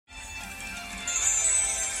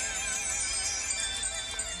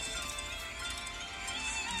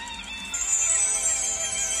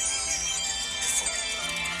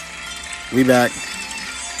We back.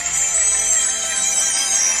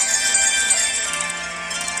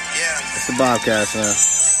 Yeah. It's the Bobcast, man.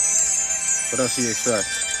 What else do you expect?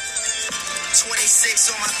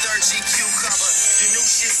 26 on my third GQ cover. The new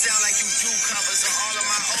shit sound like you do covers on all of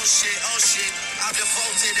my old shit. Oh shit, I'm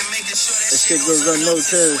devoted to making sure that This shit shit goes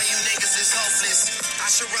unnoticed. where you niggas is hopeless. I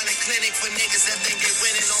should run a clinic for niggas that think they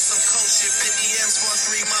winning on some cold shit. 50 M's for a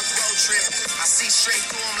 3-month road trip. I see straight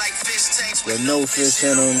through them like fish tanks with no fish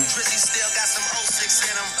in them. Drizzy still got some 06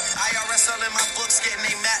 in them. IRS all in my books getting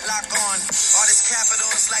they matlock on. All this capital,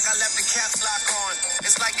 it's like I left the caps lock on.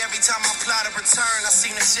 It's like every time I plot a return, I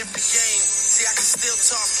seem to shift the game. See, I can still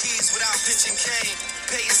talk keys without pitching cane.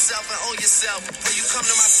 Pay yourself and owe yourself. When you come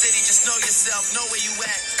to my city, just know yourself, know where you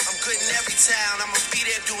at. I'm good in every town, I'ma be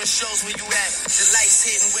there doing shows where you at. The lights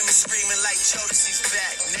hitting, women screaming like Jodeci's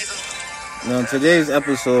back, nigga. Now, today's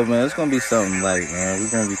episode, man, it's gonna be something light, man.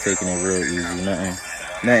 We're gonna be taking it real easy,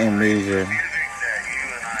 nothing major.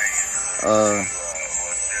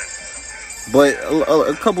 But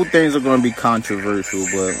a couple things are gonna be controversial,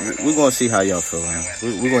 but we're gonna see how y'all feeling.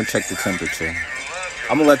 We're gonna check the temperature.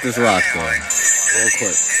 I'm gonna let this rock, though, real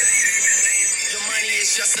quick. Your money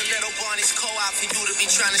is just a little Barney's co-op for you to be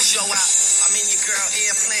trying to show out. I'm in your girl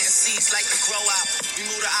ear planting seeds like a grow out. We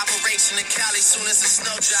move the operation to Cali soon as the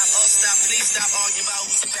snow drop. Oh, stop, please stop arguing about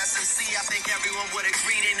who's the best MC. I think everyone would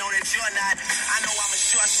agree they know that you're not. I know I'm a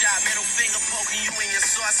short shot, middle finger poking you in your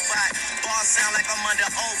sore spot. Bars sound like I'm under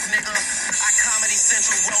oath, nigga. I Comedy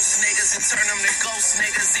Central roast niggas and turn them to ghost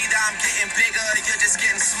niggas. Either I'm getting bigger or you're just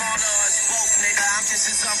getting smaller. Or it's both, nigga. I'm just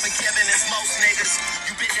as unforgiving as most niggas.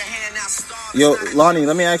 You bit your hand now, starve. Yo, Lonnie,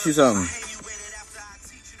 let me ask you something.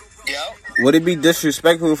 Yo. Would it be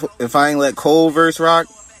disrespectful if I ain't let Cole verse rock?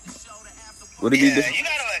 Would it be? You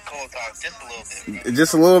gotta let Cole talk just a little bit.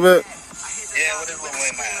 Just a little bit? Yeah, what is Lil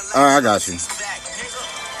Wayne man? All right, I got you.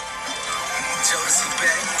 Jodeci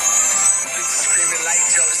back. Bitches screaming like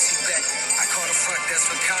Jodeci back. I call the front desk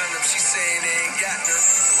for condoms. She saying they ain't got none.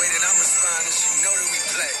 The way that I'm responding, she know that we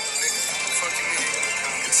play. Nigga, fuck you mean?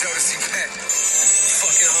 Jodeci back.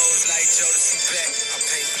 Fucking hoes like Jodeci back. I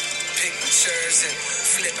paint pictures and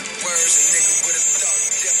flip words. A nigga with a thought.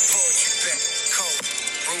 That poetry back. Cold.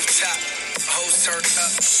 Rooftop. Hoes turned up.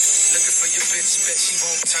 Looking for your bitch. Bet she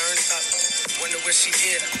won't turn up. Wonder where she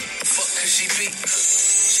is. Fuck cause she beat.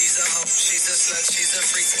 She's a hoe, she's a slut, she's a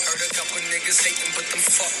freak. Heard a couple niggas hating, but them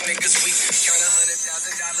fuck niggas weak. Count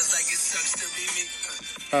 $100,000 like it sucks to be me.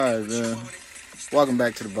 Alright, man. Welcome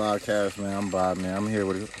back to the podcast, man. I'm Bob, man. I'm here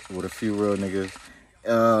with a few real niggas.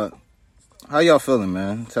 How y'all feeling,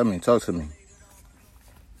 man? Tell me, talk to me.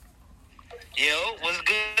 Yo, what's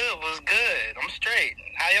good? What's good? I'm straight.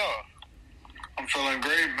 How y'all? I'm feeling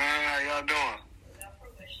great, man. How y'all doing?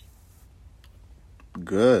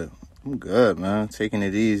 Good. I'm good, man. Taking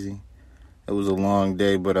it easy. It was a long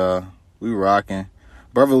day, but we rocking.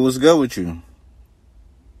 Brother, what's good with you?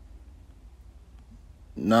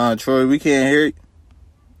 Nah, Troy, we can't hear you.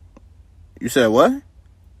 You said what?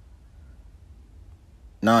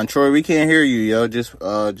 Nah, Troy, we can't hear you, yo. Just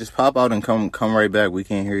pop out and come right back. We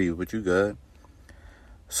can't hear you, but you good.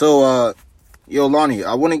 So, yo, Lonnie,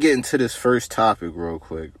 I want to get into this first topic real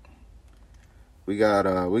quick. We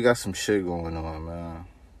got some shit going on, man.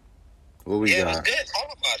 What we got? What's good?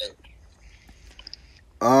 Talk about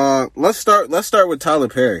it. Let's start with Tyler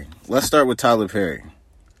Perry.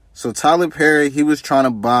 So Tyler Perry, he was trying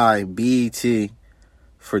to buy BET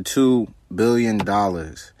for $2 billion.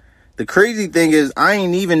 The crazy thing is, I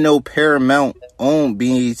ain't even know Paramount owned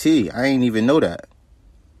BET. I ain't even know that.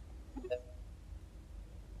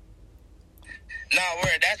 No,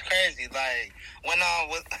 word, that's crazy. Like when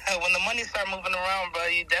the money start moving around, bro,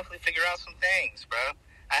 you definitely figure out some things, bro.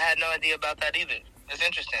 I had no idea about that either. It's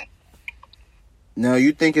interesting. Now,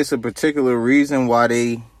 you think it's a particular reason why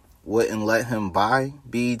they wouldn't let him buy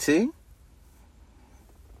BET? Well,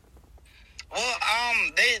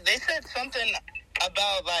 they said something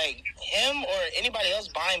about like him or anybody else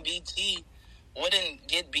buying BT wouldn't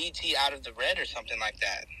get BT out of the red or something like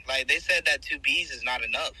that. Like they said that 2 Bs is not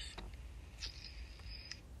enough.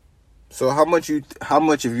 So how much if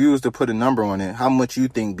you was to put a number on it, how much you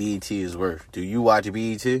think BET is worth? Do you watch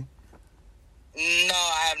BET? No,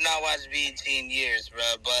 I have not watched BET in years, bro.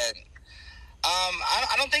 But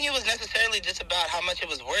I don't think it was necessarily just about how much it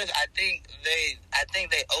was worth. I think they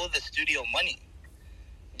owe the studio money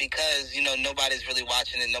because nobody's really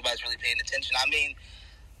watching it, nobody's really paying attention. I mean,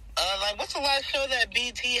 like what's the last show that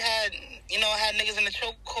BET had niggas in the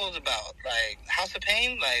chokehold about? Like House of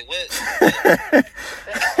Pain? Like what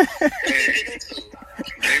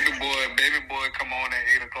Baby boy, come on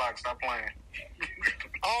at 8:00. Stop playing.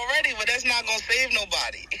 Already, but that's not gonna save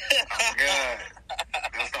nobody. Oh, God.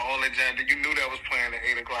 That's the only job that you knew that was playing at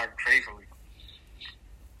 8 o'clock faithfully.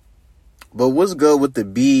 But what's good with the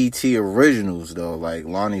BET originals though? Like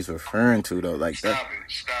Lonnie's referring to though, like Stop that.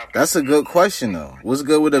 it. That's a good question though. What's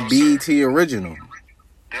good with a No, BET sir. original?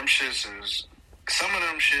 Them shits is... Some of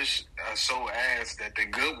them shits are so ass that the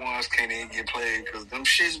good ones can't even get played because them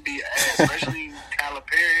shits be ass. Especially Tyler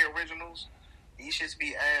Perry originals. These shits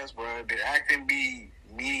be ass, bro. The acting be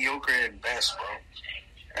mediocre at best,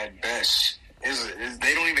 bro. At best.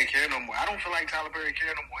 They don't even care no more. I don't feel like Tyler Perry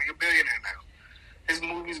care no more. He's a billionaire now. His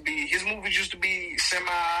movies used to be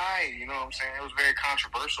semi-high, you know what I'm saying? It was very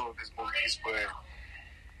controversial with his movies, but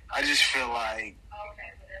I just feel like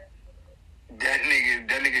that nigga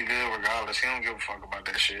good regardless. He don't give a fuck about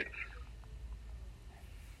that shit.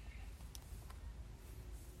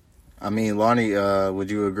 I mean, Lonnie, would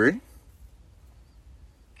you agree?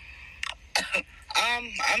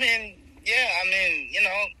 I mean, yeah, you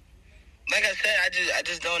know, like I said, I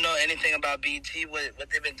just don't know anything about BET, what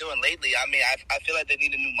they've been doing lately. I mean, I feel like they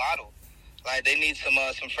need a new model. Like, they need some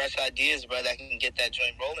fresh ideas, bro, that can get that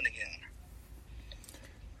joint rolling again.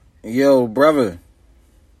 Yo, brother.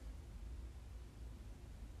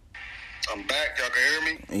 I'm back. Y'all can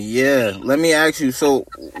hear me? Yeah, let me ask you. So,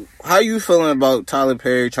 how you feeling about Tyler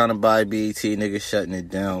Perry trying to buy BET, niggas shutting it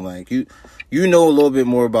down? Like, you know a little bit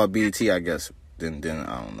more about BET, I guess, than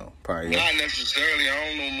I don't know. Probably. Not necessarily. I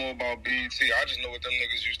don't know more about BET. I just know what them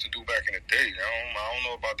niggas used to do back in the day. I don't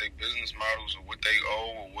know about their business models or what they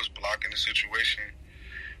owe or what's blocking the situation.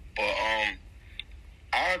 But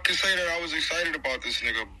I could say that I was excited about this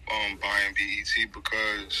nigga buying BET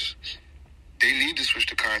because they need to switch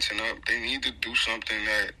the content up. They need to do something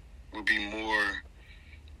that would be more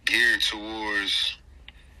geared towards,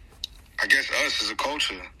 I guess, us as a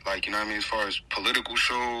culture. Like, you know what I mean? As far as political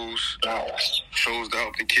shows, shows to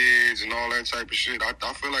help the kids and all that type of shit.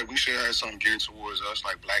 I feel like we should have something geared towards us,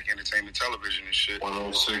 like black entertainment television and shit.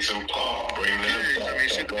 106 and Paul. Bring that I mean,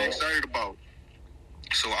 shit to be excited about.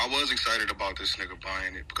 So I was excited about this nigga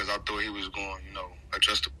buying it because I thought he was going, you know,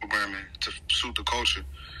 adjust the programming to suit the culture.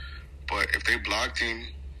 But if they blocked him,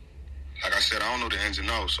 like I said, I don't know the ins and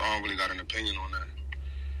outs, so I don't really got an opinion on that.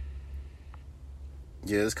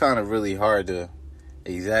 Yeah, it's kind of really hard to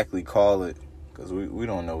exactly call it because we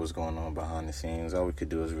don't know what's going on behind the scenes. All we could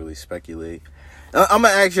do is really speculate. I'm gonna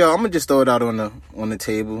ask y'all. I'm gonna just throw it out on the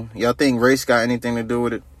table. Y'all think race got anything to do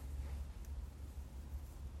with it?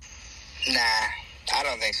 Nah, I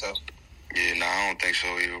don't think so. Yeah, nah, I don't think so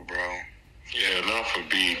either, bro. Yeah, not for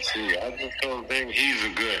BET. I just don't think he's a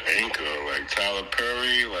good anchor. Like Tyler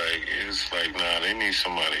Perry, like it's like they need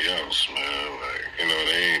somebody else, man. Like, you know,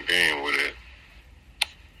 they ain't with it.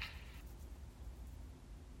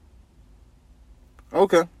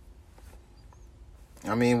 Okay.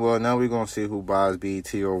 I mean, well, now we're gonna see who buys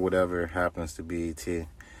BET or whatever happens to BET.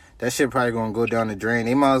 That shit probably gonna go down the drain.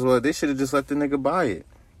 They should have just let the nigga buy it.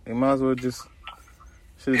 They might as well just.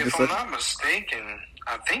 If I'm not mistaken,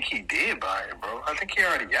 I think he did buy it, bro. I think he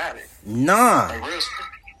already got it. Nah. Like, real,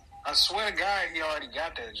 I swear to God, he already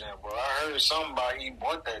got that jump, bro. I heard something about he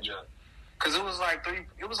bought that jump. Because it was like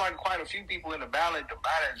quite a few people in the ballot to buy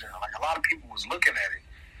that jump. Like, a lot of people was looking at it.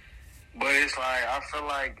 But it's like, I feel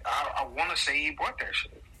like, I want to say he bought that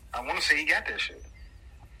shit. I want to say he got that shit.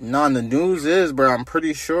 Nah, the news is, bro, I'm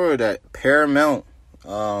pretty sure that Paramount,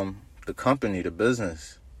 the company, the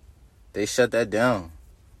business, they shut that down.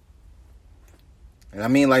 And I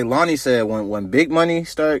mean, like Lonnie said, when big money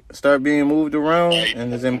start being moved around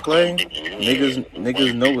and is in play,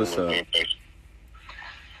 niggas know what's up.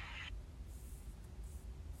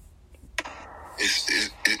 Is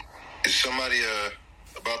somebody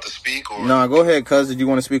about to speak or? Nah, go ahead, cuz. Did you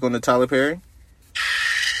want to speak on the Tyler Perry?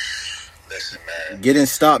 Listen, man. Getting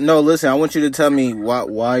stopped. No, listen. I want you to tell me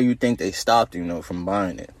why you think they stopped you, from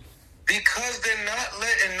buying it. Because they're not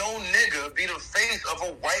letting no nigga be the face of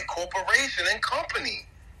a white corporation and company.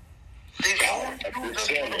 They only use us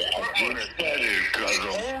for the front runners. They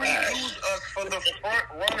only use us for the front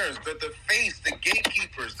runners, the face, the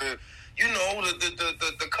gatekeepers, the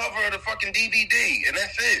cover of the fucking DVD, and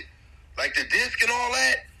that's it. Like the disc and all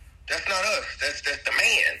that, that's not us. That's the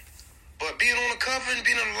man. But being on the cover and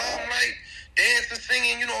being in the limelight, dancing,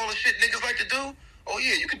 singing, all the shit niggas like to do. Oh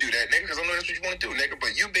yeah, you can do that, nigga, because I know that's what you want to do, nigga.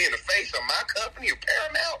 But you being the face of my company or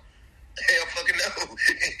Paramount, hell fucking no.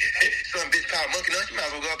 Some bitch power monkey nuts, you might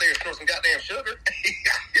as well go out there and snort some goddamn sugar.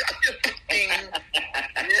 Yeah, man,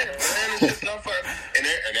 it's just not fair. And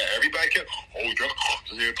everybody can,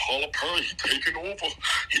 yeah, Tyler Perry, he taking over.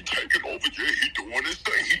 Yeah, he doing his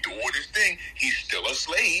thing. He's still a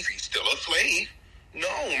slave.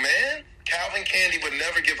 No, man. Calvin Candy would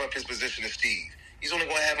never give up his position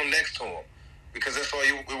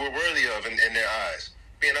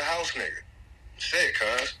house nigga. Shit,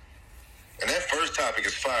 cuz. And that first topic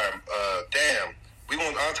is fire. Damn.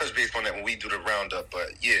 I'll touch base on that when we do the roundup, but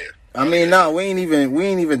yeah. I mean, we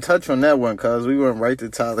ain't even touch on that one, cuz we went right to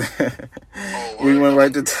Tyler. We went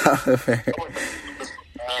right to Tyler, man.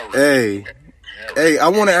 Hey, I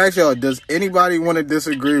want to ask y'all, does anybody want to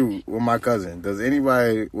disagree with my cousin? Does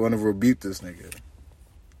anybody want to rebuke this nigga?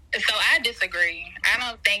 So I disagree. I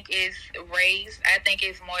don't think it's race. I think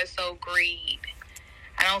it's more so greed.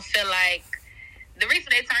 I don't feel like the reason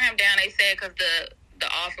they turned him down, they said because the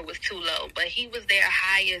offer was too low, but he was their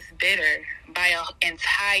highest bidder by an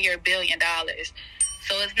entire $1 billion.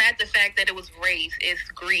 So it's not the fact that it was race, it's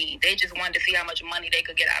greed. They just wanted to see how much money they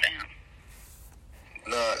could get out of him.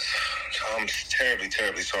 No, I'm terribly,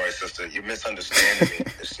 terribly sorry, sister. You're misunderstanding me.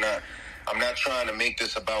 It's not. I'm not trying to make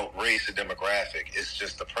this about race or demographic. It's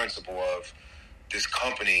just the principle of this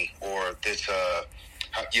company or this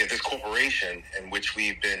this corporation in which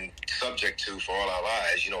we've been subject to for all our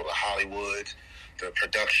lives. You know, the Hollywood, the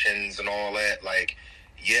productions and all that. Like,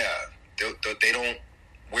 yeah, they don't.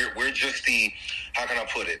 We're just the. How can I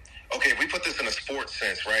put it? Okay, if we put this in a sports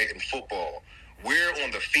sense, right? In football, we're on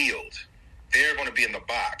the field. They're going to be in the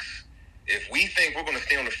box. If we think we're going to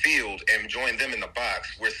stay on the field and join them in the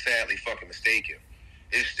box, we're sadly fucking mistaken.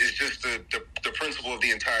 It's just the principle of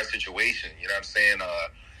the entire situation. You know what I'm saying?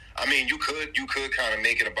 I mean, you could kind of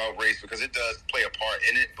make it about race because it does play a part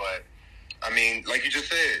in it. But I mean, like you just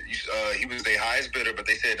said, he was their highest bidder, but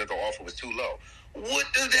they said that the offer was too low.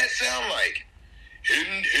 What does that sound like?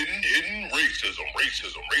 Hidden racism.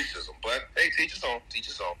 But hey, teach us on.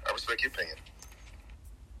 I respect your opinion.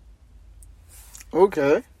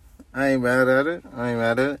 Okay. I ain't mad at it.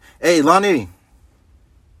 Hey, Lonnie.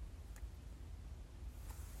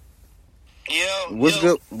 What's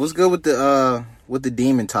good with the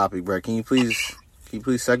demon topic, bro? Can you please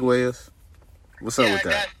segue us? What's up with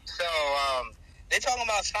that? So, they're talking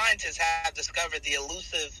about scientists have discovered the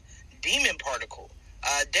elusive demon particle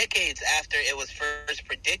decades after it was first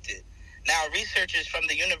predicted. Now, researchers from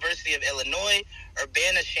the University of Illinois,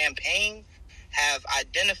 Urbana-Champaign, have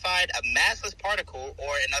identified a massless particle,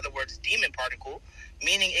 or in other words, demon particle,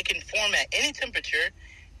 meaning it can form at any temperature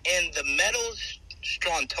in the metals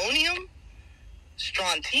strontium,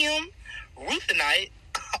 ruthenite,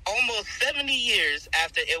 almost 70 years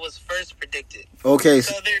after it was first predicted. Okay.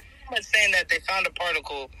 So they're pretty much saying that they found a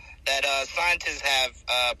particle that scientists have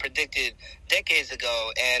predicted decades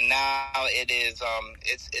ago, and now it is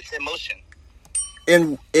it's in motion.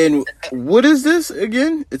 And what is this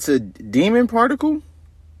again? It's a demon particle?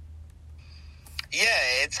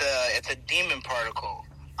 Yeah, it's a demon particle.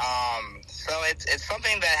 So it's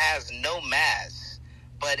something that has no mass,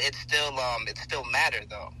 but it's still matter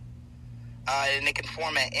though. And it can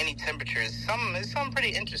form at any temperature. It's something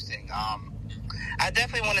pretty interesting. I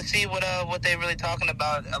definitely want to see what they're really talking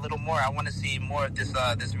about a little more. I want to see more of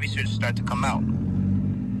this research start to come out.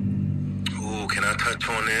 Ooh, can I touch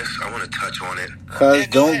on this? I want to touch on it.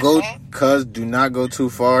 Do not go too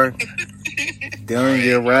far. Down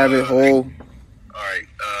your rabbit hole. All right,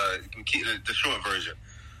 keep the short version.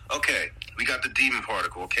 Okay, we got the demon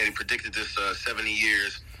particle. Okay, they predicted this 70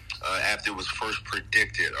 years after it was first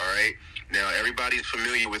predicted. All right, now everybody's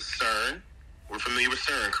familiar with CERN. We're familiar with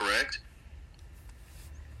CERN, correct?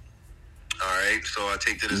 All right, so I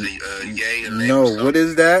take that as a yay. No, what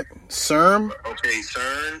is that? CERN? Okay,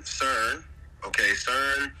 CERN. Okay,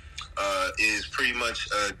 CERN is pretty much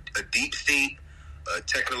a deep state,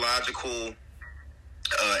 technological,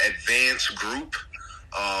 advanced group.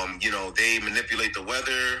 They manipulate the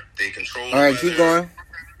weather. They control the weather. All right, keep going.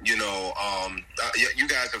 You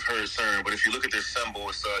guys have heard CERN, but if you look at their symbol,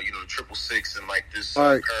 it's the 666 and like this.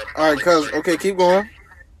 All right, cuz. Okay, keep going.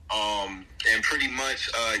 And pretty much,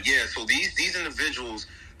 so these individuals,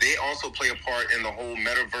 they also play a part in the whole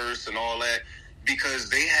metaverse and all that because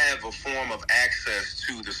they have a form of access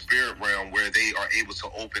to the spirit realm where they are able to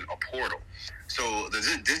open a portal. So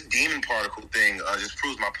this demon particle thing just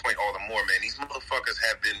proves my point all the more, man. These motherfuckers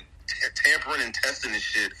have been tampering and testing this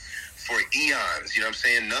shit for eons. You know what I'm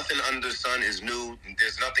saying? Nothing under the sun is new.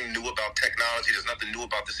 There's nothing new about technology. There's nothing new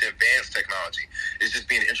about this advanced technology. It's just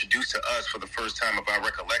being introduced to us for the first time of our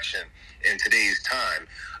recollection in today's time.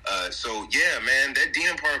 So yeah, man, that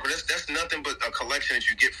demon particle, that's nothing but a collection that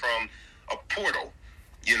you get from a portal.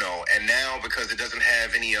 And now because it doesn't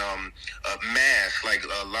have any mass, like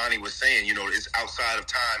Lonnie was saying, it's outside of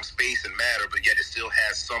time, space, and matter, but yet it still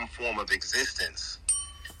has some form of existence.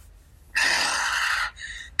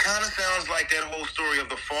 Kind of sounds like that whole story of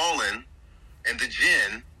the fallen and the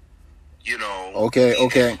jinn,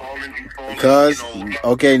 Okay. Fallen, Because, no.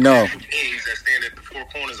 okay, no. Beings that stand at the four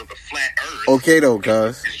corners of the flat earth. Okay, though,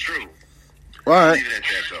 cuz. It's true. All right. Leave it at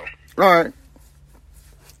that, though. All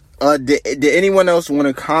right. Did anyone else want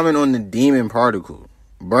to comment on the demon particle?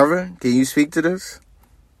 Brother, can you speak to this?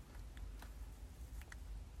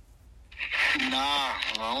 Nah, I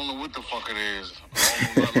don't know what the fuck it is.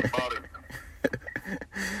 I don't know nothing about it.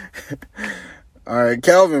 All right,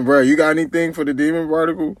 Calvin, bro, you got anything for the demon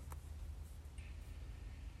particle?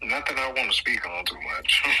 Nothing I want to speak on too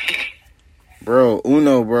much. Bro,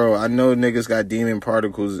 bro, I know niggas got demon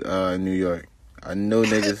particles in New York. I know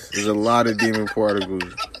niggas, there's a lot of demon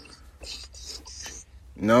particles.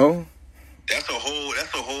 No? That's a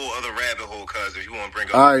whole other rabbit hole, cuz, if you want to bring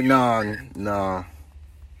up. All right, nah.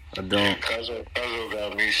 I don't. Cuzzo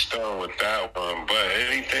got me stung with that one, but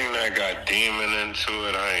anything that got demon into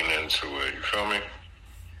it, I ain't into it. You feel me?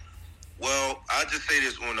 Well, I'll just say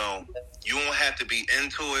this, Uno. You won't have to be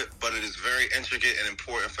into it, but it is very intricate and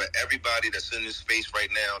important for everybody that's in this space right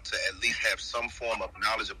now to at least have some form of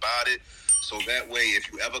knowledge about it. So that way,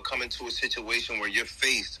 if you ever come into a situation where you're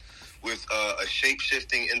faced with a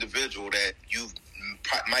shape-shifting individual that you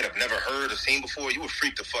might have never heard or seen before, you would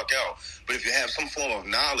freak the fuck out. But if you have some form of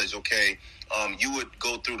knowledge, okay, you would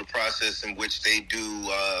go through the process in which they do,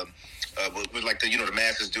 with like the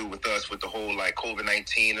masses do with us with the whole like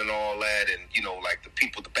COVID-19 and all that, and like the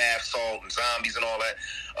people, the bath salt and zombies and all that.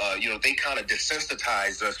 They kind of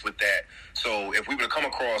desensitized us with that. So if we were to come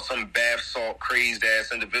across some bath salt crazed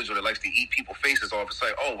ass individual that likes to eat people's faces off, it's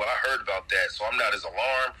like, oh well, I heard about that, so I'm not as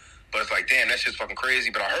alarmed. But it's like, damn, that shit's fucking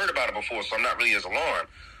crazy. But I heard about it before, so I'm not really as alarmed.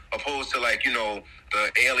 Opposed to like, the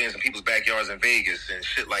aliens in people's backyards in Vegas and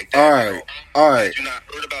shit like that. All right. Had you not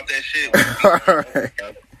heard about that shit? All right.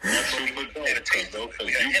 That's super dope,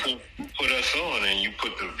 because you put us on and you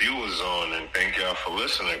put the viewers on, and thank y'all for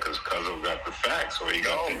listening, because Cuzzo got the facts. So he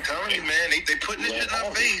got I'm telling you, man, they putting this shit in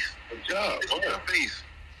our face. Good job. In our face.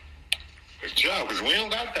 Good job, because we don't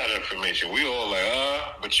got that information. We all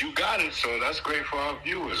like, but you got it, so that's great for our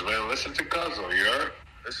viewers, man. Listen to Cuzzo, you heard?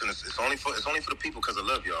 Listen, it's only for the people, because I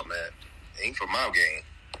love y'all, man. It ain't for my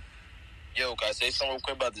game. Yo, can I say something real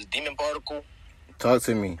quick about this demon particle? Talk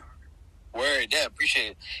to me. Word, yeah,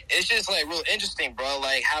 appreciate it. It's just like real interesting, bro.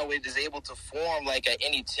 Like how it is able to form like at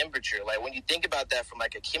any temperature. Like when you think about that from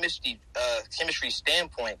like a chemistry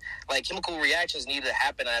standpoint, like chemical reactions need to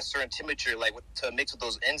happen at a certain temperature, like to mix with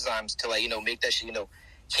those enzymes to like make that shit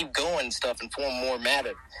keep going and stuff and form more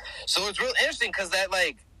matter. So it's real interesting because that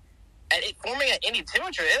like forming at any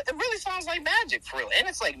temperature, it really sounds like magic for real. And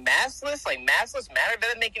it's like massless matter. That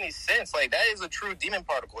doesn't make any sense. Like that is a true demon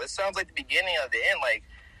particle. It sounds like the beginning of the end. Like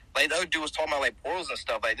the other dude was talking about like portals and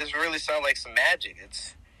stuff. Like this really sounds like some magic.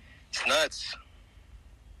 It's nuts.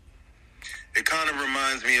 It kind of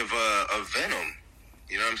reminds me of Venom.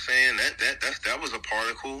 You know what I'm saying? That was a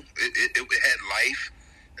particle. It had life,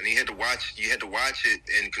 and you had to watch it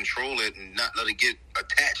and control it and not let it get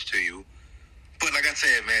attached to you. But like I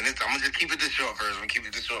said, man, I'm gonna just keep it this short first. Like,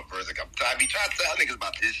 I be trying to tell niggas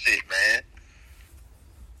about this shit, man.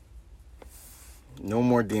 No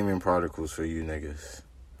more demon particles for you niggas.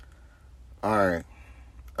 All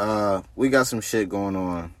right. We got some shit going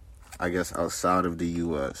on, I guess, outside of the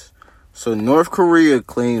U.S. So North Korea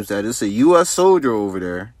claims that it's a U.S. soldier over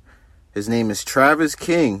there. His name is Travis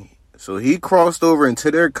King. So he crossed over into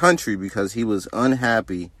their country because he was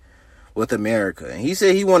unhappy with America. And he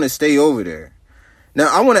said he want to stay over there. Now,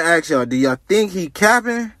 I want to ask y'all, do y'all think he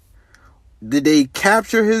capping? Did they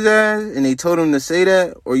capture his ass and they told him to say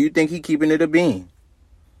that? Or you think he keeping it a bean?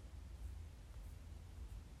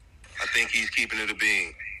 I think he's keeping it a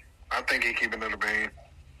bean. I think he's keeping it a bean.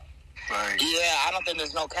 Like, yeah, I don't think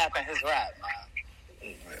there's no cap in his rap,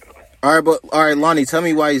 man. All right, Lonnie, tell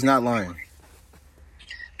me why he's not lying.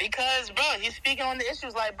 Because, bro, he's speaking on the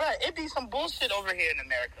issues like, bro, it be some bullshit over here in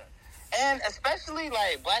America. And especially,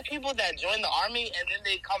 like, black people that join the army and then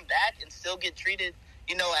they come back and still get treated,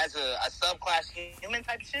 as a subclass human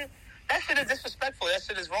type shit. That shit is disrespectful. That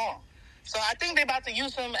shit is wrong. So I think they about to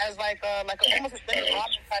use him as, almost a Dennis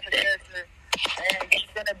Rodman type of character. And he's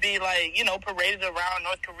going to be, paraded around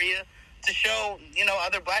North Korea to show,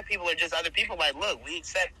 other black people or just other people, like, look, we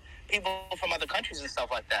accept people from other countries and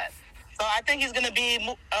stuff like that. So I think he's going to be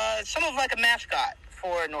some of like a mascot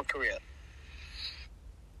for North Korea.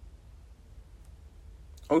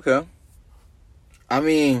 Okay. I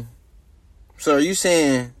mean, so are you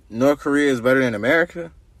saying North Korea is better than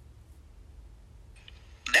America?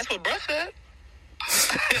 That's what Bruh said.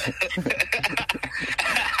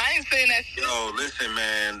 I ain't saying that shit. Yo, listen,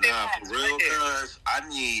 man. Nah, for real, cuz I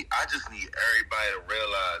just need everybody to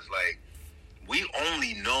realize, like, we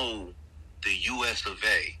only know the U.S. of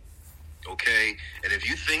A. Okay? And if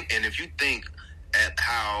you think at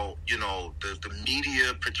how, you know, the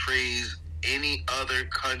media portrays any other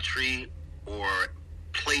country or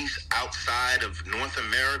place outside of North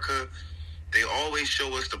America, they always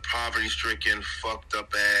show us the poverty-stricken, fucked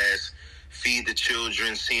up ass, feed the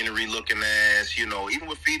children, scenery looking ass, you know, even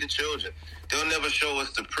with feed the children. They'll never show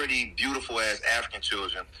us the pretty, beautiful ass African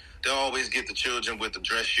children. They'll always get the children with the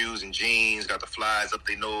dress shoes and jeans, got the flies up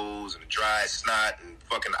their nose and the dry snot and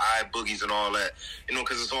fucking eye boogies and all that, you know,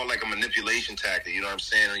 because it's all like a manipulation tactic, you know what I'm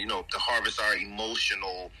saying? You know, to harvest our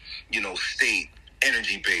emotional, you know, state,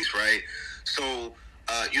 energy base, right? So,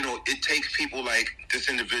 you know, it takes people like this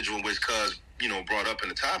individual, which Cuz, you know, brought up in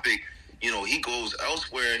the topic, you know, he goes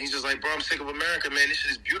elsewhere and he's just like, bro, I'm sick of America, man. This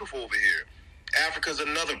shit is beautiful over here. Africa's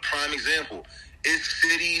another prime example. It's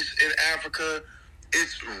cities in Africa.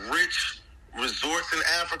 It's rich resorts in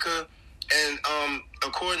Africa. And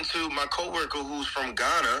according to my coworker who's from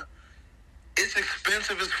Ghana, it's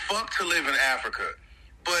expensive as fuck to live in Africa.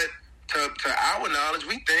 But to our knowledge,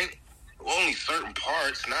 we think only certain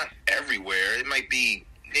parts, not everywhere. It might be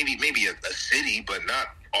maybe a city, but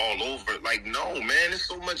not all over. Like, no, man, there's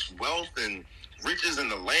so much wealth and riches in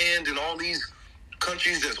the land and all these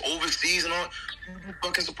countries that's overseas and all. You'd be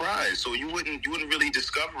fucking surprised. So you wouldn't really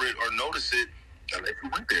discover it or notice it unless you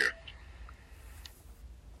went there.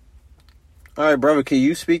 All right, brother, can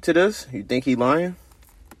you speak to this? You think he lying?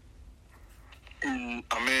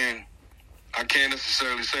 I mean, I can't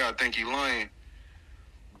necessarily say I think he lying,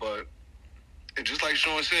 but it's just like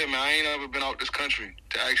Sean said, man, I ain't ever been out this country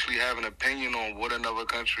to actually have an opinion on what another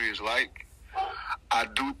country is like. I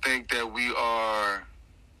do think that we are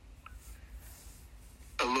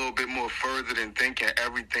a little bit more further than thinking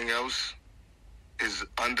everything else is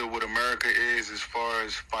under what America is as far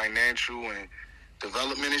as financial and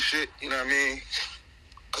development and shit, you know what I mean?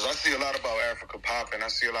 Because I see a lot about Africa popping. I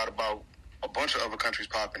see a lot about a bunch of other countries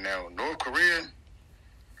popping now. North Korea,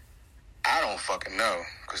 I don't fucking know.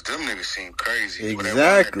 Because them niggas seem crazy.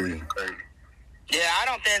 Exactly. Yeah, I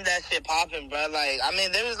don't think that shit popping, bro. Like, I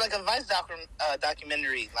mean, there was like a Vice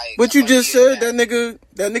documentary. Like, But you just said that nigga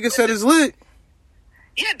said it's lit.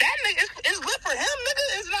 Yeah, that nigga, it's lit for him,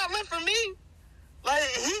 nigga. It's not lit for me. Like,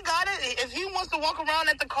 he got it. If he wants to walk around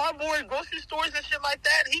at the cardboard grocery stores and shit like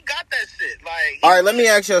that, he got that shit. Like, all right, let me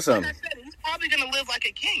ask you something. Like I said, he's probably going to live like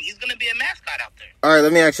a king. He's going to be a mascot out there. All right,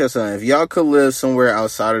 let me ask you something. If y'all could live somewhere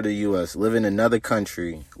outside of the U.S., live in another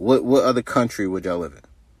country, what other country would y'all live in?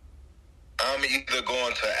 I'm either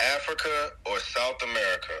going to Africa or South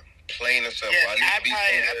America. Plain and simple. Yeah, I'd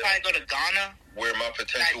probably go to Ghana. Where my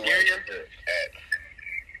potential Nigeria. wife is at.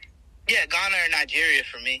 Yeah, Ghana or Nigeria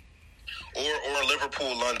for me. Or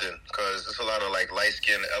Liverpool, London, because there's a lot of like light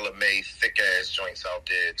skinned LMA thick ass joints out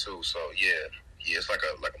there too. So yeah, it's like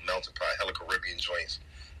a melting pot, hella Caribbean joints.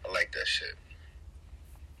 I like that shit.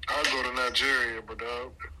 I'll go to Nigeria, but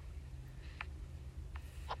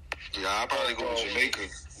yeah, I'll probably go to Jamaica.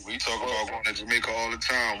 We talk about going to Jamaica all the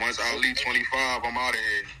time. Once I leave 25, I'm out of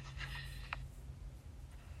here.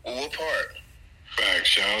 Well, what part? Facts.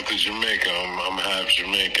 Shout out to Jamaica. I'm half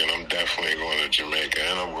Jamaican. I'm definitely going to Jamaica.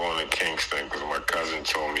 And I'm going to Kingston because my cousin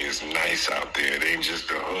told me it's nice out there. It ain't just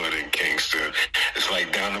the hood in Kingston. It's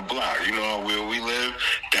like down the block. You know how where we live?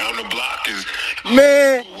 Down the block is...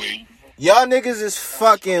 Man, y'all niggas is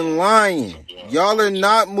fucking lying. Y'all are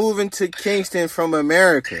not moving to Kingston from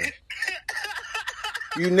America.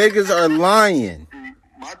 You niggas are lying.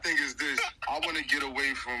 My thing is this. I want to get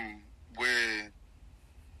away from where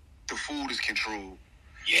the food is controlled.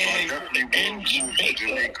 Yeah, so and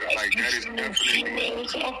Jamaica. Like, that is definitely...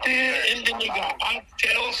 females out there, and then they got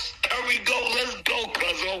oxtails. There we go. Let's go,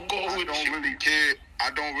 cuz I'll go with you.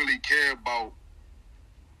 I don't really care about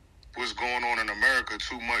what's going on in America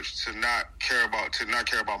too much to not care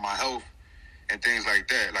about my health and things like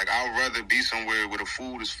that. Like, I'd rather be somewhere where the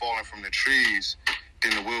food is falling from the trees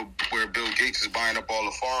than where Bill Gates is buying up all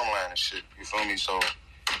the farmland and shit. You feel me? So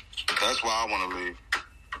that's why I want to leave.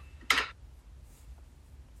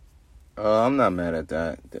 I'm not mad at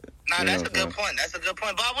that. Nah, that's a good point. That's a good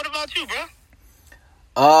point. Bob, what about you, bro?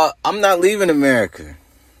 I'm not leaving America.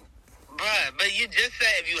 Bruh, but you just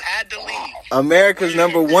said if you had to leave. America's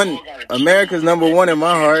number one. America's number one in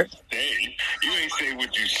my heart. You ain't say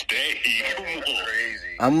would you stay. Come on.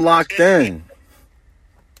 Crazy. I'm locked in.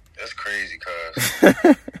 That's crazy, cuz.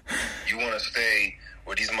 You want to stay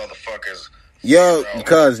where these motherfuckers... Yo,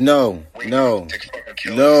 cuz, no,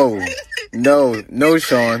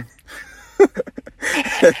 Sean.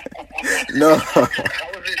 No. How is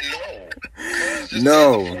it no?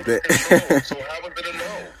 No. So how is it a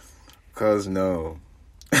no? Cuz no.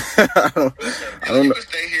 Listen, I don't you know. can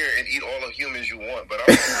stay here and eat all the humans you want, but I'm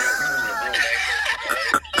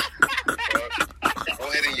real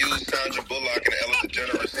Sandra Bullock and Ellen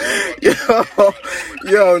DeGeneres.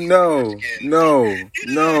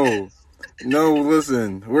 No,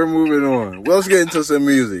 listen, we're moving on. Let's get into some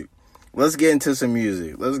music.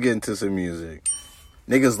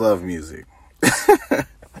 Niggas love music.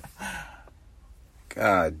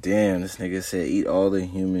 God damn, this nigga said eat all the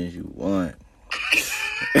humans you want.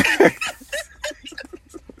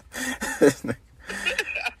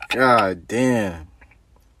 God damn.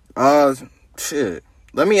 Shit.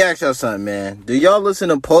 Let me ask y'all something, man. Do y'all listen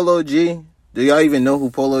to Polo G? Do y'all even know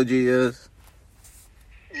who Polo G is?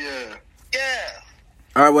 Yeah.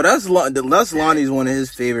 Alright, well, that's Lonnie's one of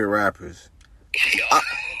his favorite rappers.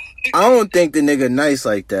 I don't think the nigga nice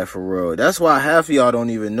like that, for real. That's why half of y'all don't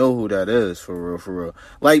even know who that is, for real.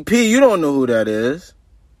 Like, P, you don't know who that is.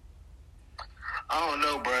 I don't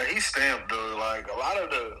know, bro. He's stamped, though. Like, a lot of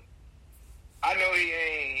the... I know he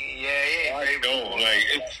ain't... Yeah, he ain't... I don't, like,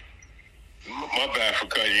 it's... My bad for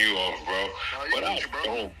cutting you off, bro. But I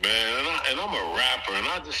don't, man. And I'm a rapper, and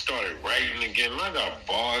I just started writing again. And I got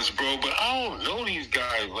bars, bro. But I don't know these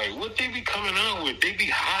guys. Like, what they be coming out with? They be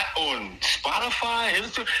hot on Spotify,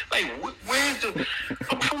 Instagram. Like, where's the?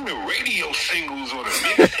 I'm from the radio singles or the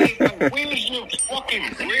mixtape. Like, where's your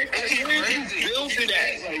fucking? Where's you build it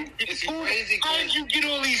at? Like, it's crazy. How did you get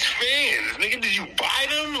all these fans, nigga? Did you buy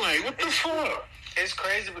them? Like, what the fuck? It's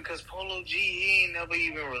crazy because Polo G, he ain't never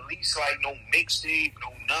even released, like, no mixtape,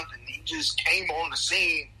 no nothing. He just came on the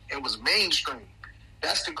scene and was mainstream.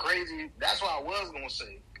 That's the crazy... That's what I was going to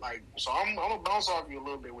say. Like, so I'm going to bounce off you a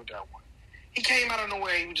little bit with that one. He came out of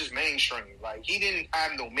nowhere, he was just mainstream. Like, he didn't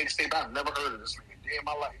have no mixtape. I've never heard of this nigga day in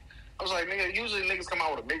my life. I was like, nigga, usually niggas come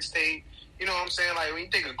out with a mixtape. You know what I'm saying? Like, when you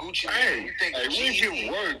think of Gucci, hey, you think of where's your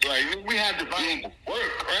work? Like, we had to build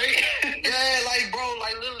work, right? Yeah, like, bro,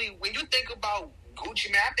 like, literally, when you think about Gucci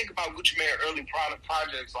Mane, I think about Gucci Mane early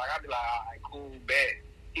projects. Like, I'd be like, all right, cool, bet.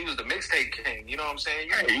 He was the mixtape king. You know what I'm saying?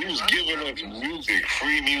 He was giving us music,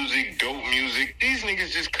 free music, dope music. These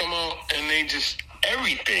niggas just come out and they just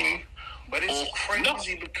everything. But it's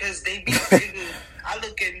crazy because they be niggas. I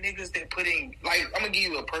look at niggas that put in, like, I'm going to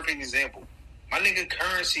give you a perfect example. My nigga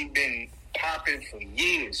Currency been popping for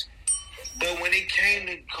years. But when it came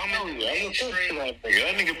to coming to mainstream, that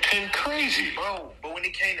nigga pen crazy, bro. But when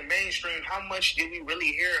it came to mainstream, how much did we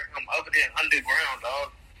really hear him other than underground,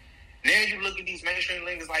 dog? Now you look at these mainstream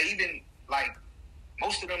niggas, like, even, like,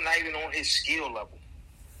 most of them not even on his skill level.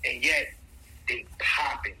 And yet, they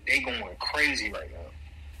popping. They going crazy right now.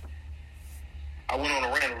 I went on a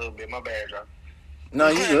rant a little bit. My bad, y'all. No,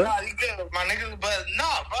 you good. Nah, you good, my niggas. But,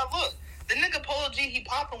 nah, bro, look. The nigga Polo G, he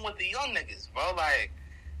popping with the young niggas, bro. Like,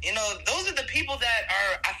 you know, those are the people that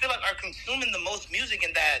I feel like are consuming the most music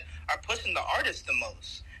and that are pushing the artists the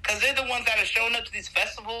most. Because they're the ones that are showing up to these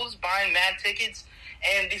festivals, buying mad tickets,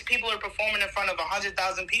 and these people are performing in front of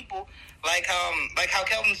 100,000 people, like how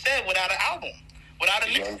Kelvin said, without an album, without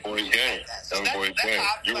a Young Boys Gang. Young Boys Gang.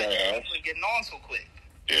 You right, House. Getting on so quick.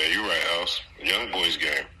 Yeah, you right, House. Young Boys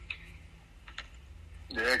Gang.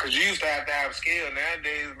 Yeah, because you used to have skill.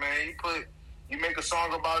 Nowadays, man, you make a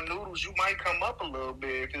song about noodles, you might come up a little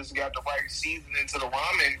bit if it's got the right seasoning to the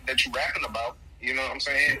ramen that you rapping about. You know what I'm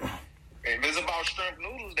saying? If it's about shrimp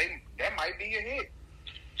noodles, that might be a hit.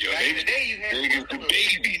 Yo, they big as the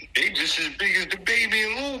baby. They just as big as the baby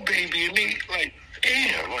and little baby, and they like,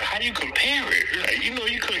 damn, like, how do you compare it? Like, you know,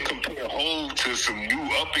 you couldn't compare Hov to some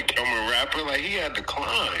new up and coming rapper. Like, he had to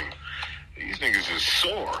climb. These niggas is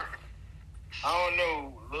sore. I don't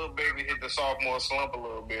know. Lil Baby hit the sophomore slump a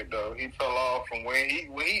little bit though. He fell off from when he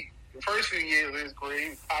the first few years of his career, he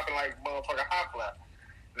was popping like motherfucking hot fly.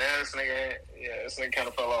 Now this nigga kind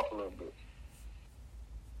of fell off a little bit.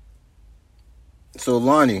 So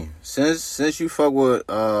Lonnie, since you fuck with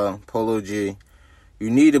Polo G,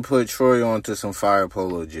 you need to put Troy onto some fire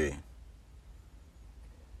Polo G.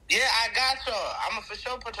 Yeah, I got y'all. I'ma for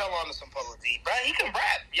sure put y'all onto some Polo G, bro. He can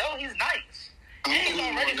rap. Yo, he's nice. He's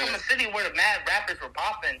already from a city where the mad rappers were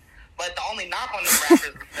popping, but the only knock on the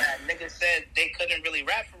rappers was that niggas said they couldn't really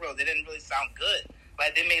rap for real. They didn't really sound good.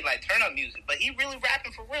 Like, they made, like, turn-up music. But he really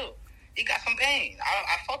rapping for real. He got some pain.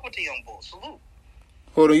 I fuck with the young bull. Salute.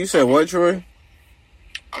 Hold on, you said what, Troy?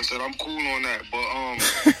 I said I'm cool on that,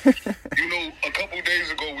 but you know, a couple days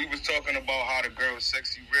ago we was talking about how the girl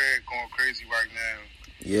Sexy Red going crazy right now.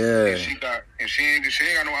 Yeah. And she ain't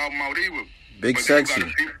got no album out either. Big but Sexy.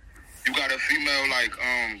 You got a female like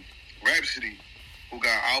Rhapsody who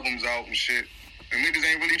got albums out and shit. And niggas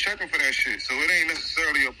ain't really checking for that shit. So it ain't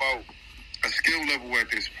necessarily about a skill level at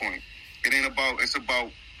this point. It's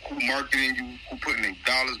about who marketing you, who putting their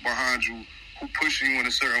dollars behind you, who pushing you in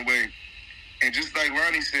a certain way. And just like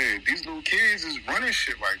Ronnie said, these little kids is running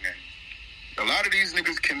shit right now. A lot of these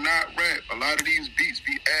niggas cannot rap. A lot of these beats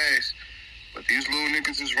be ass. But these little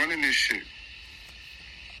niggas is running this shit.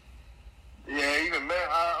 Yeah, even man,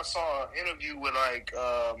 I saw an interview with like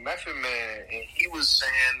Method Man, and he was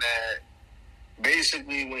saying that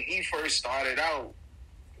basically when he first started out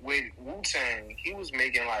with Wu-Tang, he was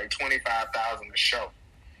making like $25,000 a show.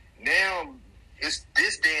 Now it's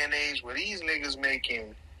this day and age where these niggas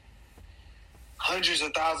making hundreds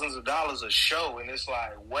of thousands of dollars a show, and it's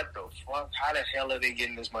like, what the fuck? How the hell are they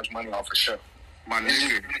getting this much money off a show? My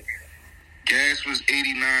nigga, gas was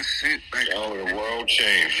 89 cents back then. Oh, the world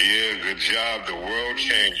changed. Yeah, good job. The world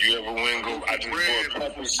changed. You ever win? Go. I just bought a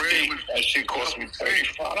couple steak. That shit cost me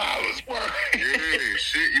 $35. Bro. Yeah,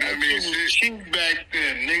 shit. You know what I mean? Shit cheap back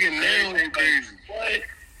then, nigga. Now ain't crazy. What?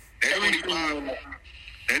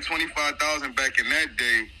 That 25,000 back in that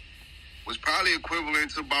day was probably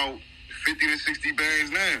equivalent to about 50 to 60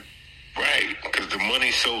 bands now. Right, because the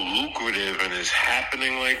money's so lucrative and it's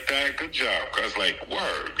happening like that. Good job, cuz like,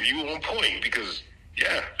 word, you on point because,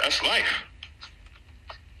 yeah, that's life.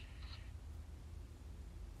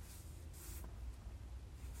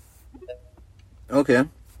 Okay.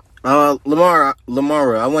 Lamar,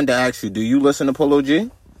 I wanted to ask you, do you listen to Polo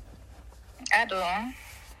G? I do.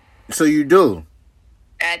 So you do?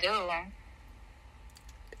 I do.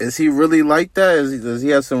 Is he really like that? Does he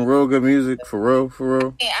have some real good music for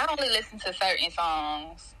real? Yeah, I only listen to certain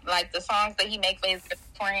songs. Like the songs that he makes for his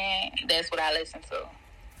friend, that's what I listen to.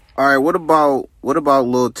 Alright, what about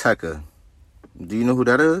Lil Tecca? Do you know who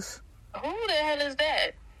that is? Who the hell is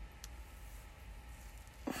that?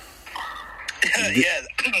 Yeah,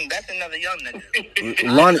 that's another young nigga.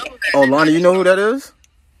 Lonnie, you know who that is?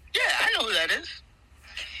 Yeah, I know who that is.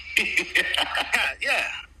 Yeah.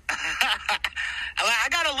 I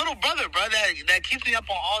got a little brother, bro, that keeps me up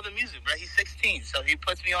on all the music, bro. He's 16, so he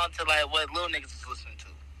puts me on to, like, what little niggas is listening to.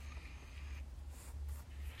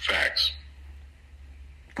 Facts.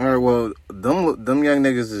 Alright, well, them young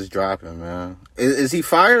niggas is dropping, man. Is he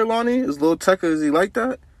fire, Lonnie? Is Lil Tecca, is he like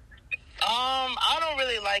that? I don't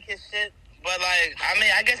really like his shit, but, like, I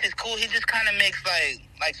mean, I guess he's cool. He just kind of makes,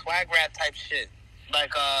 like swag rap type shit.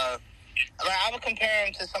 Like, I would compare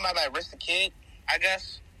him to somebody like Rich the Kid, I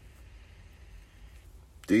guess.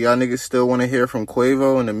 Do y'all niggas still want to hear from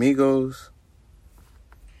Quavo and Amigos?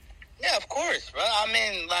 Yeah, of course, bro. I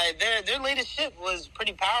mean, like, their latest shit was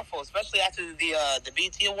pretty powerful, especially after the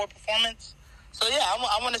BET Award performance. So, yeah,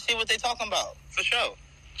 I want to see what they talking about, for sure.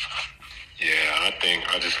 Yeah,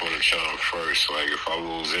 I just want to chime first. Like, if I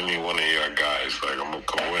lose any one of y'all guys, like, I'm going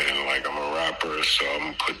to go in. Like, I'm a rapper, so I'm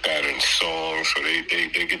going to put that in songs so they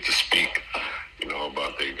get to speak, you know,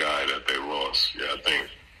 about their guy that they lost. Yeah, I think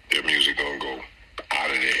their music going to go out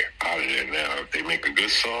of there now. If they make a good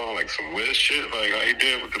song, like some weird shit, like how he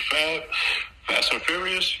did with the Fast and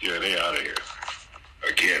Furious, yeah, they out of here.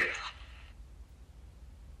 Again.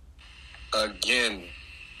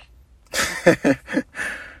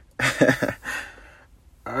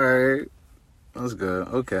 Alright. That's good.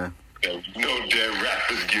 Okay. You know that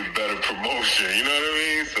rappers get better promotion, you know what I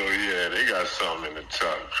mean? So, yeah, they got something in the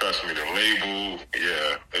top. Trust me, the label,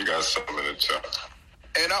 yeah, they got something in the top.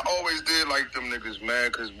 And I always did like them niggas, man,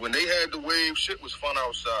 because when they had the wave, shit was fun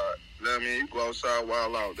outside. You know what I mean? You go outside,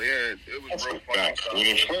 wild out. It was real fun outside. When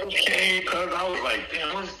it first came, I was like,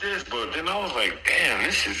 damn, what's this? But then I was like, damn,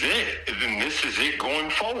 this is it. And then this is it going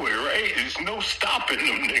forward, right? There's no stopping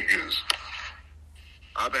them niggas.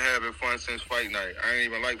 I've been having fun since Fight Night. I ain't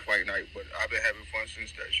even like Fight Night, but I've been having fun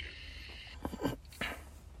since that shit.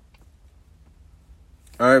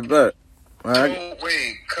 Alright, bet.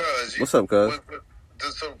 Wait, cuz. What's up, cuz?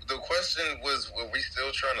 So the question was, were we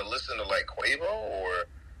still trying to listen to like Quavo or?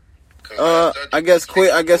 I guess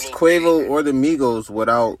Quavo or the Migos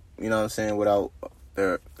without, you know what I'm saying, without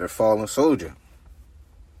their fallen soldier.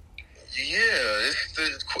 Yeah, it's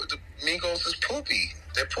the Migos is poopy.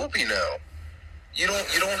 They're poopy now. You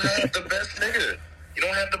don't have the best nigga. You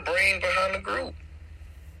don't have the brain behind the group.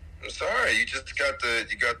 I'm sorry, you got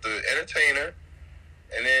the entertainer,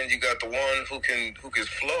 and then you got the one who can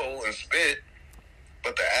flow and spit.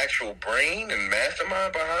 But the actual brain and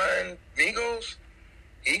mastermind behind Migos,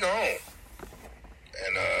 he gone.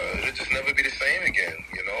 And it'll just never be the same again,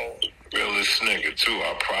 you know? Realest nigga, too.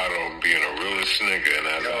 I pride on being a realest nigga. And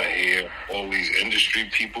as I hear all these industry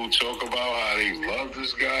people talk about how they love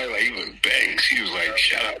this guy, like even Banks, he was like,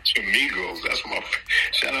 shout out to Migos. That's my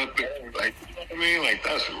shout out to, like, you know what I mean? Like,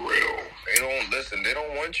 that's real. They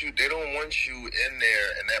don't want you in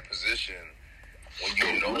there in that position. When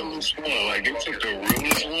you know realest one, like they take the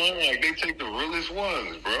realest one, like they take the realest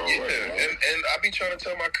ones, bro. Yeah, like, and I be trying to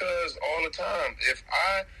tell my cuz all the time, if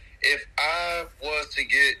I was to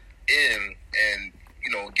get in and,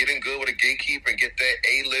 get in good with a gatekeeper and get that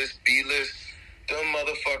A-list, B-list, them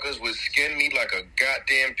motherfuckers would skin me like a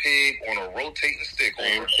goddamn pig on a rotating stick.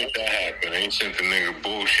 Ain't shit that happened. Ain't sent the nigga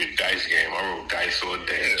bullshit dice game. I rolled dice all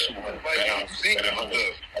day.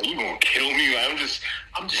 You gonna kill me? Like,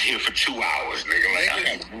 I'm just here for 2 hours, nigga. Like, I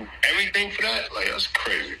gotta do everything for that? Like, that's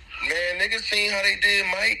crazy. Man, niggas seen how they did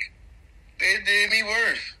Mike. They did me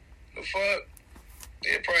worse. The fuck?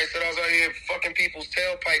 They probably said I was out here fucking people's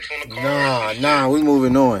tailpipes on the car. Nah, we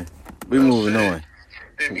moving on. We moving on.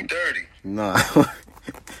 Did me dirty. Nah.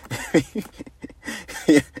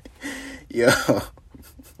 Yo.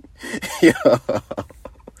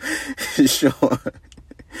 Sean.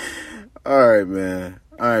 Alright, man.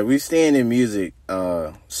 Alright, we staying in music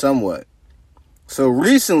somewhat. So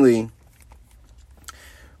recently,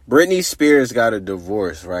 Britney Spears got a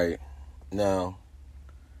divorce, right? Now,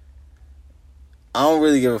 I don't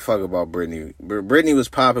really give a fuck about Britney. Britney was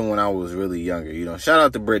popping when I was really younger, Shout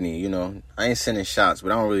out to Britney, I ain't sending shots,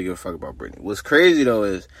 but I don't really give a fuck about Britney. What's crazy, though,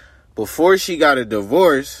 is before she got a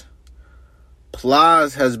divorce,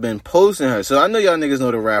 Plies has been posting her. So I know y'all niggas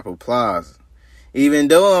know the rapper Plies. Even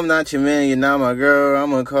though I'm not your man, you're not my girl,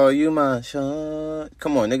 I'm gonna call you my Sean.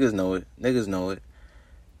 Come on, niggas know it.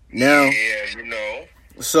 Now, Yeah,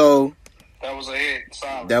 So... That was a hit.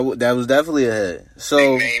 Solid. That was definitely a hit.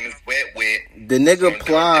 So big name is Wet. the nigga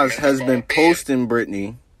Plies has been posting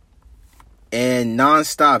Britney and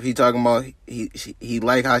nonstop. He talking about he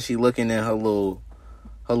like how she looking in her little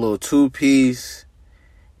 2-piece,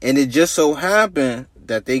 and it just so happened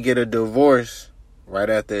that they get a divorce right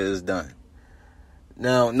after it's done.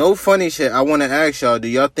 Now, no funny shit. I want to ask y'all: do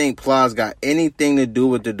y'all think Plies got anything to do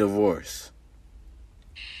with the divorce?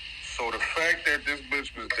 So the fact that this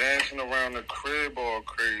bitch was dancing around the crib all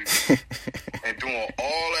crazy and doing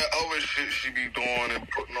all that other shit she be doing and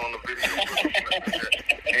putting on the video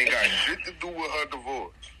ain't got shit to do with her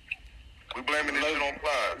divorce. We blaming this shit on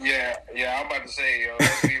Plies. Yeah, I'm about to say, yo,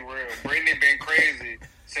 let's be real. Britney been crazy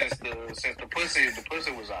since the pussy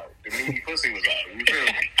was out. The meaty pussy was out. You feel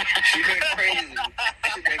me? She been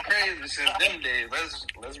crazy since them days.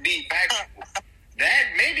 Let's be factual. That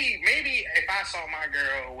maybe if I saw my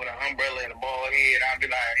girl with an umbrella and a bald head, I'd be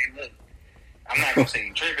like, hey, look, I'm not gonna say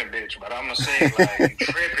you tripping, bitch, but I'm gonna say like you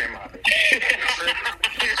tripping, my bitch.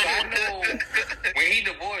 So I know when he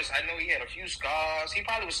divorced, I know he had a few scars. He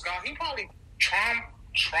probably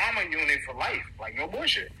trauma unit for life, like no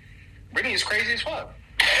bullshit. Britney is crazy as fuck.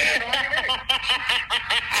 I'm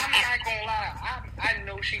not gonna lie. I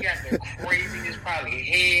know she got the craziest probably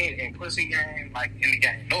head and pussy game like in the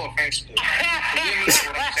game. No offense to forgive me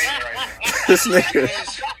for what I'm saying right now. This nigga.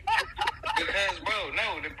 Because bro,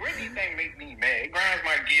 no, the Britney thing makes me mad. It grinds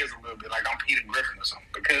my gears a little bit, like I'm Peter Griffin or something.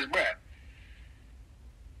 Because bro,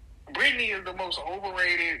 Britney is the most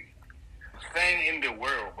overrated thing in the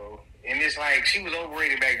world, bro. And it's like she was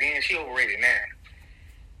overrated back then. She overrated now.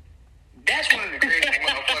 That's one of the crazy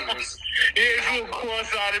motherfuckers. Yeah, you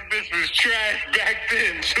course-sided bitch was trash back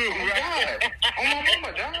then, too, right? God. On my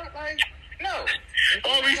mama, dog. Like, no.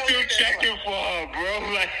 Oh, we still checking for her,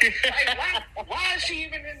 bro. Like why is she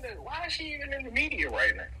even in the media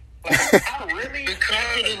right now? Like, I really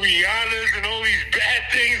because of the Rihannas and all these bad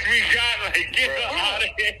things we got. Like, get her out of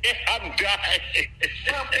here. I'm dying.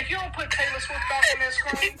 Well, if you don't put Taylor Swift back on that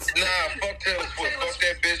screen, nah, fuck Taylor Swift. Fuck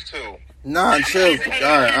that bitch too. Nah, chill.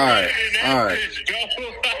 All right.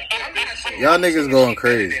 Y'all niggas going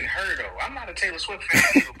crazy. I'm not a Taylor Swift fan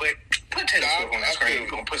either, but put Taylor Swift on the screen.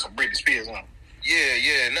 We're gonna put some Britney Spears on.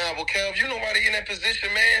 Yeah. Nah, but Kev, you nobody in that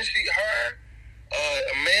position, man.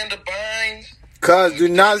 Amanda Bynes. Cuz, do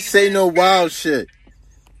not say no wild shit.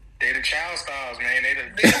 They the child stars, man. They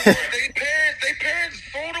parents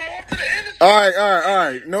sold them off to the industry. All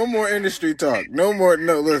right. No more industry talk. No,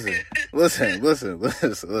 listen.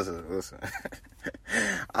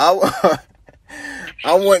 I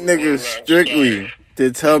want niggas strictly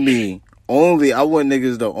to tell me I want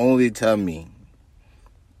niggas to only tell me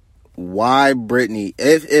why Britney,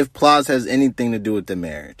 if Plies has anything to do with the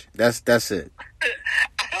marriage. That's it.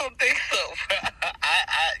 I don't think so, bro.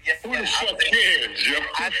 Who the fuck cares, Joe?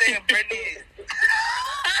 I think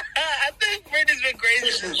Britney's been crazy.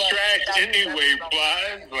 This is trash anyway,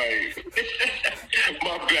 Plies. Like,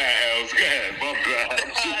 my bad, Els. Go ahead, my bad. I'm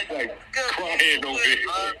just like crying over here.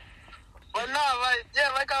 But no,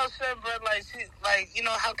 like I was saying, bro, like she, like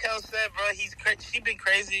how Kel said, bro, she been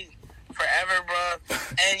crazy forever, bro.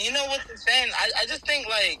 And you know what's insane? I just think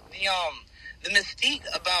like the mystique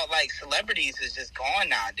about like celebrities is just gone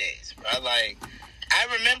nowadays, bro. Like I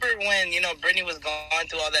remember when, you know, Britney was going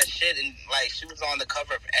through all that shit and, like, she was on the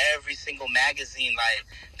cover of every single magazine. Like,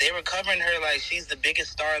 they were covering her like she's the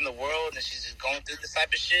biggest star in the world and she's just going through this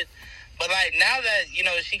type of shit. But, like, now that, you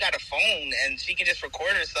know, she got a phone and she can just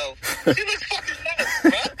record herself, she looks fucking nuts,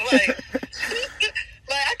 bro.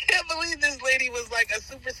 Like, I can't believe this lady was, like, a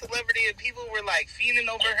super celebrity and people were, like, fiending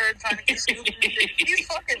over her, trying to get stupid shit. She's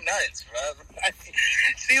fucking nuts, bro. Like,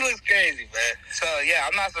 she looks crazy, man. So, yeah,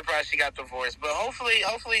 I'm not surprised she got divorced. But hopefully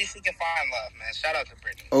she can find love, man. Shout out to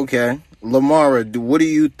Britney. Okay. Lamara, what do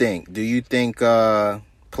you think? Do you think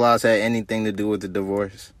Plies had anything to do with the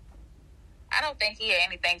divorce? I don't think he had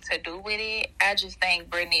anything to do with it. I just think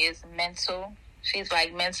Britney is mental. She's,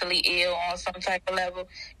 like, mentally ill on some type of level.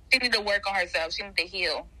 She need to work on herself. She need to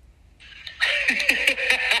heal.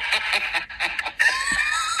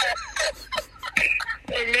 The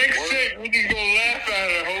next shit, we can go laugh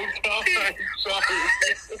at it the whole time. Sorry.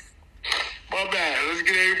 My bad. Let's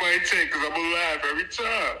get everybody take, because I'm going to laugh every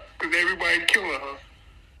time. Because everybody killing her.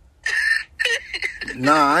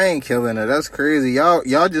 Nah, I ain't killing her. That's crazy.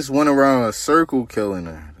 Y'all just went around a circle killing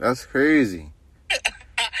her. That's crazy.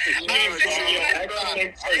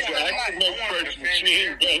 She ain't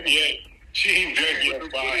dead yet.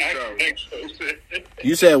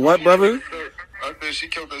 You said what, brother? I said she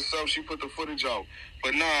killed herself. She put the footage out.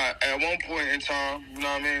 But nah, at one point in time, you know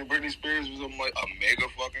what I mean, Britney Spears was a mega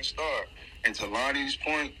fucking star. And to Lonnie's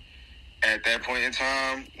point, at that point in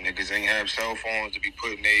time, niggas ain't have cell phones to be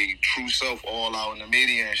putting their true self all out in the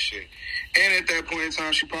media and shit. And at that point in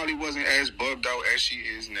time, she probably wasn't as bugged out as she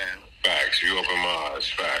is now. Facts. You open my eyes.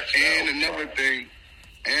 Facts. And another thing,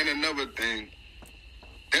 that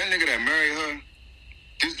nigga that married her,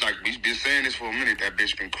 this, like, we've been saying this for a minute, that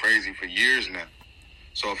bitch been crazy for years now.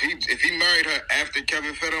 So if he married her after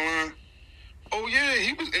Kevin Federline, oh yeah,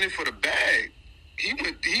 he was in it for the bag. He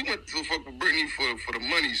went to fuck with Britney for the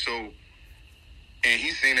money, so, and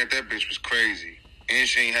he seen that bitch was crazy. And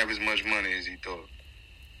she ain't have as much money as he thought.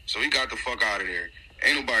 So he got the fuck out of there.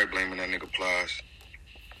 Ain't nobody blaming that nigga Plies.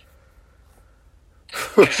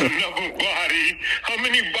 That's another body. How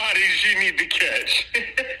many bodies she need to catch?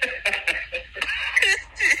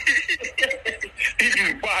 He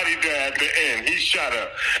just bodied her at the end. He shot her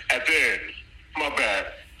at the end. My bad.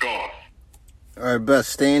 Gone. All right,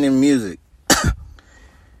 best staying in music.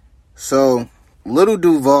 So, Lil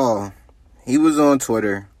Duval, he was on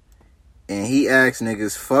Twitter, and he asked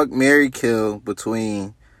niggas, fuck, marry, kill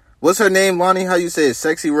between, what's her name, Lonnie? How you say it?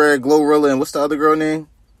 Sexy Red, Glorilla, and what's the other girl name?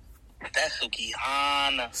 That's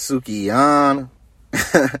Sukihana.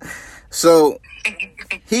 So,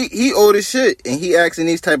 he old as shit, and he asking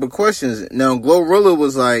these type of questions. Now, Glorilla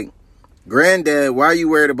was like, Granddad, why are you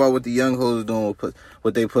worried about what the young hoes doing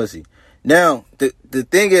with they pussy? Now, the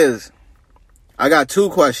thing is, I got two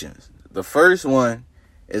questions. The first one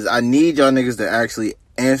is I need y'all niggas to actually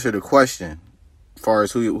answer the question as far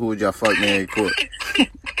as who would y'all fuck, marry, court. Oh,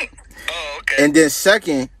 okay. And then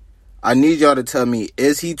second, I need y'all to tell me,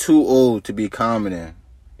 is he too old to be commenting,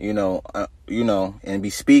 and be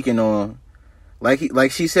speaking on,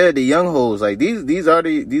 like she said, the young hoes, like these are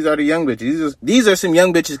the young bitches. These are some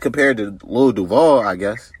young bitches compared to Lil Duval, I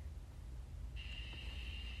guess.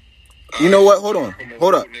 You know what? Hold up.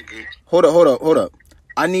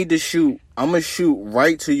 I'm gonna shoot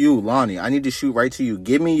right to you, Lonnie. I need to shoot right to you.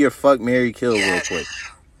 Give me your fuck, marry, kill real quick.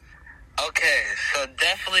 Okay, so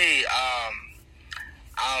definitely,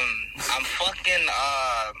 I'm fucking,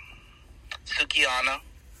 Sukihana.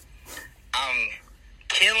 I'm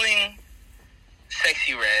killing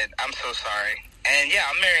Sexy Red. I'm so sorry. And yeah,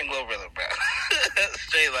 I'm marrying Glorilla, bro.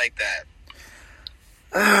 Straight like that.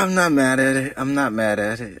 I'm not mad at it. All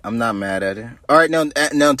right, now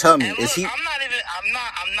tell me, and is he? I'm not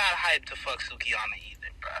hyped to fuck Sukihana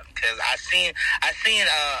either, bro. Because I seen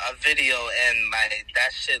a video and like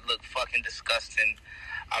that shit looked fucking disgusting.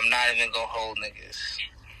 I'm not even gonna hold niggas.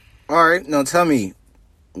 All right, now tell me,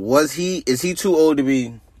 is he too old to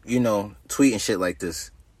be, tweeting shit like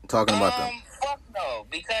this, talking about them? Fuck no,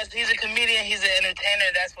 because he's a comedian, he's an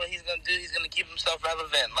entertainer. That's what he's gonna do. He's gonna keep himself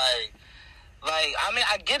relevant. Like, I mean,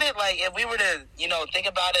 I get it. Like, if we were to, think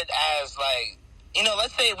about it as, like,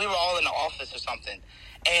 let's say we were all in the office or something,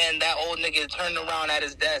 and that old nigga turned around at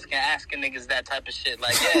his desk and asking niggas that type of shit.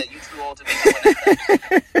 Like, yeah, you too old to be doing that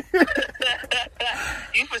type of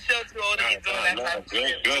shit. You for sure too old to be doing that type of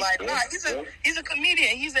shit. But like, nah, he's a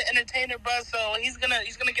comedian. He's an entertainer, bro, so he's gonna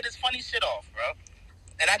get his funny shit off, bro.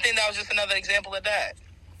 And I think that was just another example of that.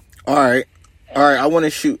 All right. I want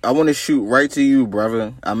to shoot right to you,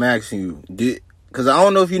 brother. I'm asking you, because I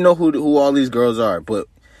don't know if you know who all these girls are, but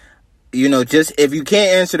just if you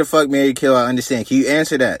can't answer the fuck, marry, kill, I understand. Can you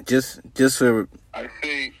answer that just for I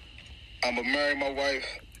say I'm gonna marry my wife,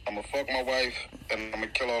 I'm gonna fuck my wife, and I'm gonna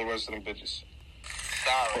kill all the rest of them bitches.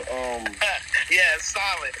 Solid. Yeah,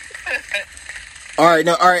 solid. All right,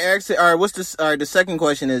 now, all right, actually, all right. What's this? All right, the second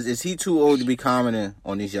question is he too old to be commenting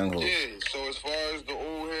on these young hoes? Yeah. So as far as the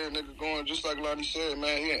old head nigga going, just like Lonnie said,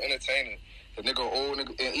 man, he an entertainer. The nigga old nigga,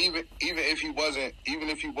 and even if he was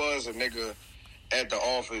a nigga at the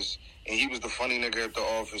office, and he was the funny nigga at the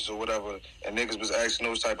office or whatever, and niggas was asking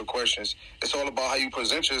those type of questions. It's all about how you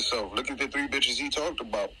present yourself. Look at the 3 bitches he talked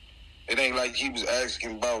about. It ain't like he was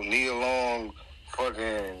asking about Nia Long,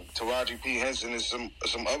 fucking Taraji P. Henson, and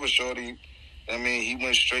some other shorty. I mean, he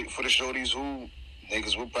went straight for the shorties who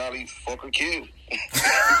niggas would probably fuck or kill.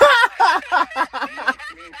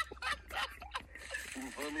 You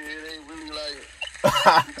feel me? It ain't really like...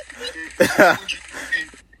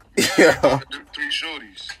 Yeah. 3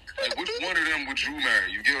 shorties. Like, which one of them would you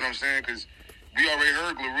marry? You get what I'm saying? Because we already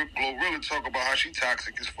heard Glorilla talk about how she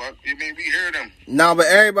toxic as fuck. I mean, we hear them. Nah, but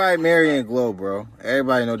everybody marrying Glow, bro.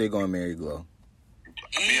 Everybody know they gonna marry Glow.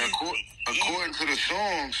 I mean, according to the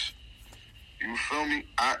songs, you feel me?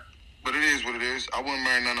 But it is what it is. I wouldn't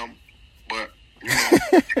marry none of them. But, you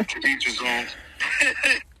know, to each his own.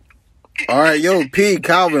 All right, yo, P,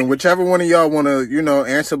 Calvin, whichever one of y'all want to, you know,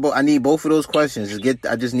 answer. I need both of those questions.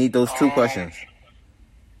 I just need those 2 questions.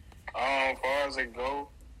 As far as it go,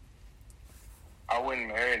 I wouldn't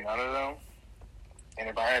marry none of them. And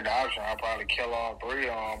if I had the option, I'd probably kill all 3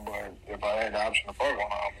 of them. But if I had the option to fuck one of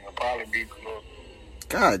them, it'd probably be Glue.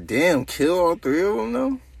 God damn, kill all 3 of them,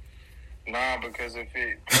 though? Nah, because if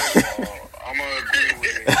it, first of all, I'm gonna agree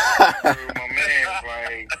with my man.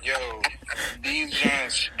 Like, yo, these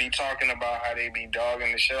joints be talking about how they be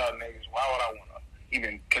dogging the shit out of niggas. Why would I wanna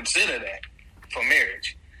even consider that for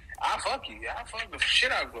marriage? I fuck you. I fuck the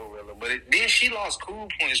shit out of Glorilla. But then she lost cool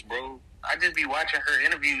points, bro. I just be watching her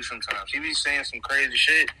interviews sometimes. She be saying some crazy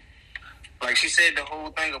shit. Like, she said the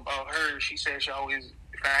whole thing about her. She said she always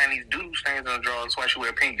find these doodle stains on the drawers. That's why she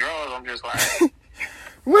wear pink drawers. I'm just like...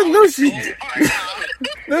 What? No, she did.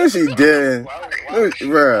 No, she didn't. Why would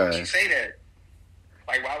she say that?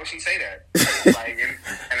 Like, why would she say that? Like,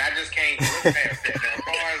 and I just can't look past that.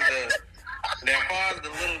 Now, as far as the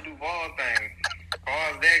little Duval thing, as far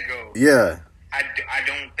as that goes, yeah, I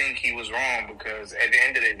don't think he was wrong, because at the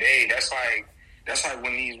end of the day, that's like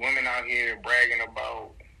when these women out here bragging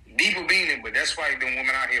about people being it, but that's like the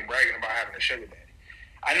women out here bragging about having a sugar daddy.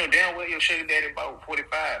 I know damn well your sugar daddy about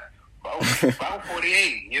 45. About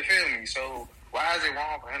 48, you feel me? So why is it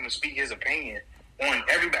wrong for him to speak his opinion on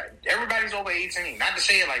everybody? Everybody's over 18. Not to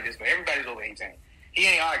say it like this, but everybody's over 18. He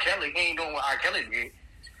ain't R. Kelly. He ain't doing what R. Kelly did.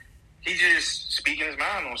 He just speaking his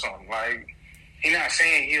mind on something. Like, he not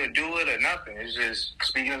saying he'll do it or nothing. It's just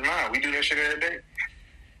speaking his mind. We do that shit every day.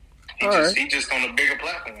 He just on a bigger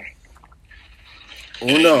platform.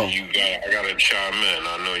 Well, no. I gotta chime in.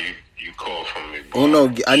 I know you call from me, bro. Oh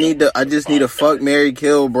no, I just need a fuck, marry,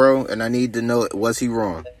 kill, bro, and I need to know, was he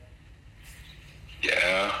wrong?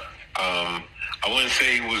 Yeah. I wouldn't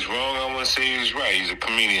say he was wrong. I wouldn't say he was right. He's a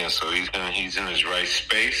comedian, so he's in his right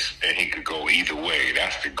space, and he could go either way.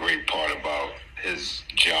 That's the great part about his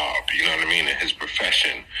job, you know what I mean, and his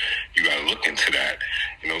profession. You gotta look into that.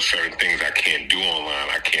 You know, certain things I can't do online.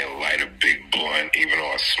 I can't light a big blunt, even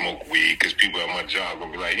though I smoke weed, because people at my job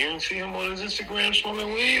gonna be like, you didn't see him on his Instagram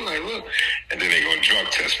smoking weed? Like, look. And then they gonna drug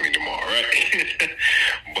test me tomorrow, right?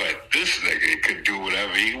 But this nigga could do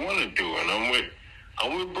whatever he wanna do, and I'm with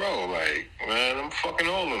bro. Like, man, I'm fucking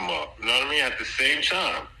holding him up. You know what I mean? At the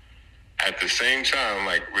same time,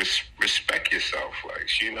 like, respect yourself. Like,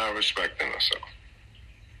 she not respecting herself.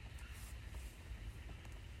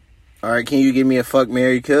 All right, can you give me a fuck,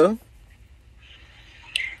 marry, kill?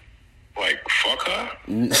 Like, fuck her?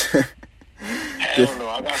 Hell no.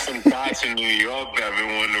 I got some thoughts in New York that have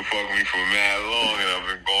been wanting to fuck me for mad long, and I've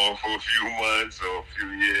been going for a few months or a few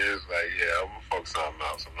years. Like, yeah, I'm gonna fuck something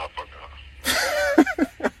else. I'm not fucking her.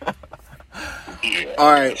 Yeah,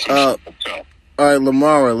 all right,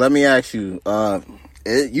 Lamara, let me ask you.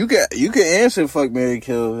 You can answer fuck, marry,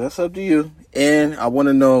 kill. That's up to you. And I want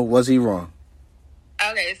to know, was he wrong?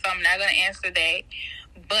 Okay, so I'm not gonna answer that,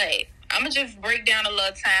 but I'm gonna just break down a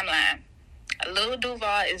little timeline. Lil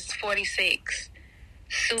Duval is 46.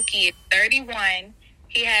 Suki is 31.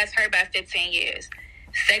 He has her by 15 years.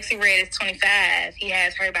 Sexy Red is 25. He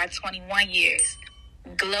has her by 21 years.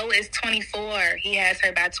 Glow is 24. He has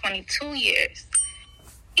her by 22 years.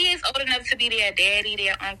 He is old enough to be their daddy,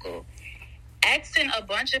 their uncle. Asking a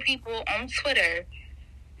bunch of people on Twitter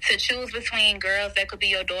to choose between girls that could be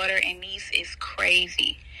your daughter and niece is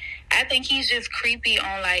crazy. I think he's just creepy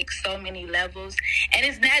on like so many levels. And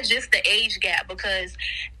it's not just the age gap, because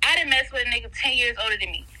I didn't mess with a nigga 10 years older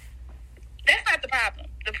than me. That's not the problem.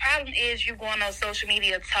 The problem is you going on social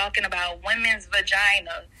media talking about women's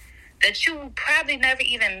vagina that you probably never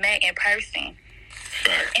even met in person.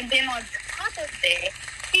 And then on top of that,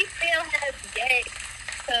 he still has yet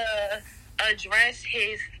to address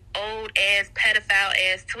his old ass pedophile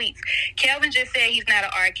ass tweets. Kelvin just said he's not an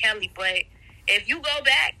R. Kelly, but if you go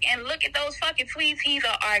back and look at those fucking tweets, he's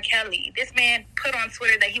a R. Kelly. This man put on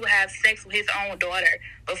Twitter that he would have sex with his own daughter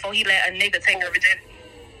before he let a nigga take her virginity.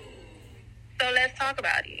 So let's talk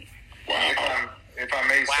about it. Wow. If I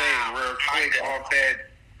may say real quick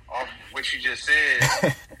off what you just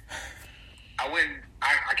said,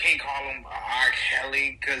 I can't call him R.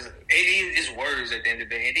 Kelly because it's words at the end of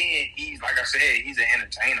the day. And then he's, like I said, he's an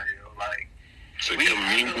entertainer. Like, he's a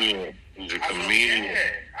comedian. He's a comedian.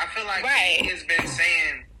 I feel like he has been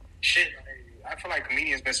saying shit. I feel like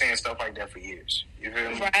comedians been saying stuff like that for years. You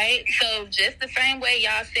feel me? Right. So just the same way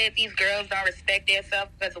y'all said these girls don't respect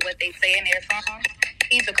themselves because of what they say in their songs,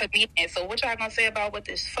 he's a comedian. So what y'all gonna say about what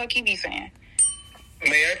this fuck he be saying?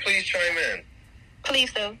 May I please chime in?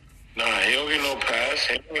 Please do. Nah, he don't get no pass.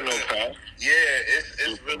 Yeah,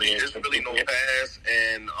 it's really no pass,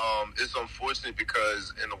 and it's unfortunate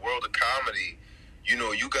because in the world of comedy, you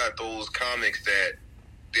know, you got those comics that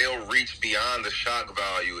they'll reach beyond the shock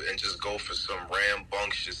value and just go for some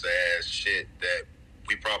rambunctious ass shit that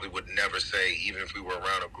we probably would never say even if we were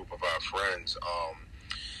around a group of our friends.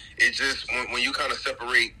 It just, when you kind of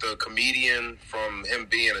separate the comedian from him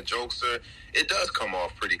being a jokester, it does come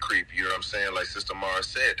off pretty creepy. You know what I'm saying? Like Sister Mara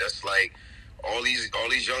said, that's like all these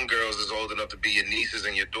young girls is old enough to be your nieces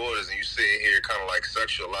and your daughters, and you sit here kind of like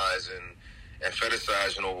sexualizing and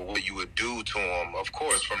fetishizing over what you would do to them. Of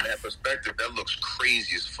course, from that perspective, that looks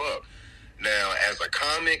crazy as fuck. Now, as a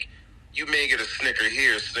comic, you may get a snicker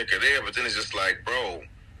here, a snicker there, but then it's just like, bro,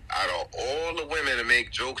 out of all the women to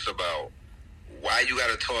make jokes about, why you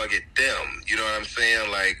gotta target them? You know what I'm saying?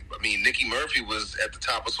 Like, I mean, Nikki Murphy was at the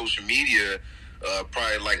top of social media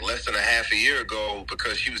probably like less than a half a year ago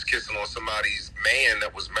because she was kissing on somebody's man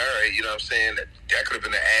that was married. You know what I'm saying? That could have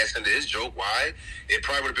been the ass into his joke. Why? It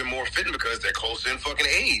probably would have been more fitting because they're close in fucking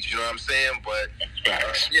age. You know what I'm saying? But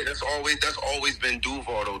yeah, that's always been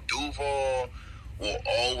Duval though. Duval will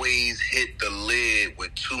always hit the lid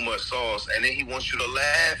with too much sauce, and then he wants you to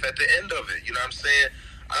laugh at the end of it. You know what I'm saying?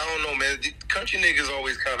 I don't know, man. The country niggas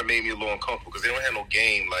always kind of made me a little uncomfortable because they don't have no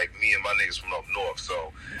game like me and my niggas from up north.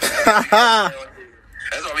 So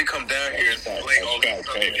that's why we come down here and play all these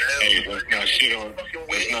Hey, let's not shit on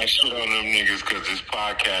them niggas because this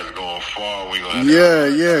podcast going far. We gonna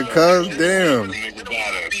cuz damn.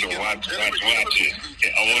 So watch it.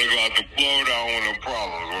 I want to go out to Florida. I want no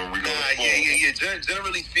problems when we go to Florida.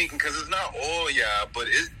 Generally speaking, because it's not all y'all, but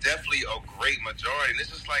it's definitely a great majority. And it's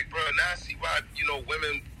just like, bro, now I see why, you know,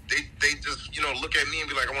 women, they just, you know, look at me and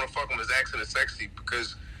be like, I want to fuck him. His accent is sexy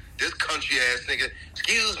because this country ass nigga,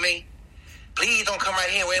 excuse me, please don't come right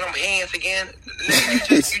here with them hands again.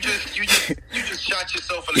 Nigga, you just shot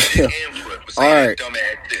yourself in the dick and foot for saying that dumb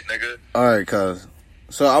ass shit, nigga. All right, cuz.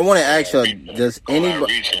 So I want to ask you, does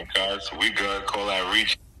anybody... We good. Call that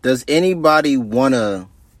reach. Does anybody want to,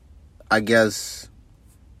 I guess,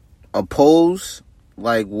 oppose,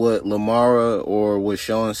 like, what Lamara or what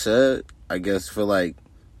Sean said? I guess feel like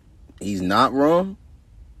he's not wrong?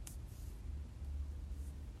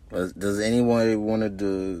 Does anyone want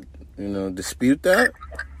to, dispute that?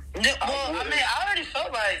 No, well, I mean, I already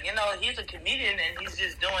felt like, he's a comedian and he's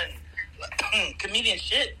just doing comedian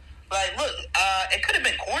shit. Like, look, it could have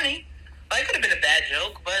been corny. Like, it could have been a bad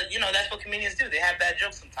joke, but, that's what comedians do. They have bad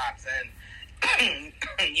jokes sometimes, and,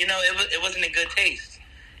 it wasn't in good taste.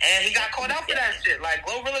 And he got caught out for that shit. Like,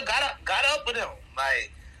 Glorilla got up with him.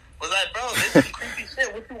 Like, was like, bro, this is some creepy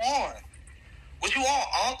shit. What you on? What you on,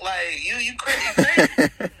 Unc? Like, you crazy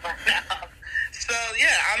right now. So,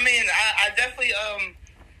 yeah, I mean, I definitely,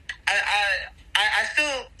 I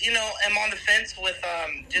still, am on the fence with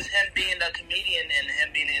just him being a comedian and him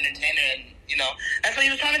being an entertainer, and that's what he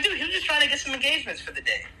was trying to do. He was just trying to get some engagements for the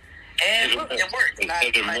day, and look, it worked. Now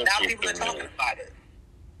people are talking about it.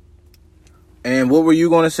 And what were you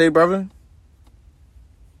going to say, brother?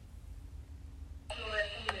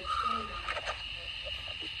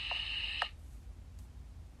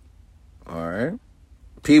 All right,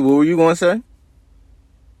 P, what were you going to say?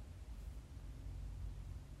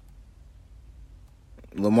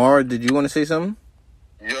 Lamar, did you want to say something?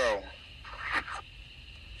 Yo.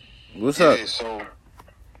 What's up? So,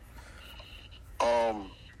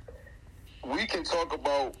 we can talk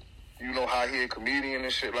about, how he a comedian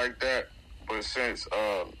and shit like that, but since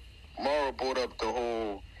Mara brought up the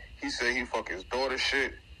whole, he said he fuck his daughter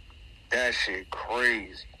shit. That shit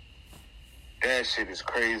crazy. That shit is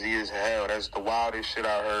crazy as hell. That's the wildest shit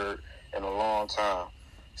I heard in a long time.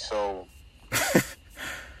 So,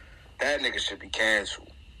 that nigga should be canceled.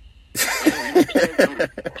 We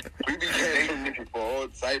be canceling niggas for all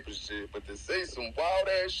type of shit, but to say some wild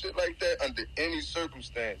ass shit like that under any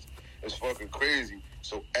circumstance is fucking crazy.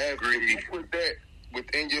 So after you put that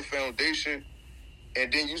within your foundation,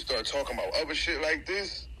 and then you start talking about other shit like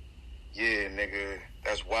this, yeah, nigga,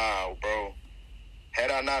 that's wild, bro. Had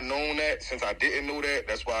I not known that, since I didn't know that,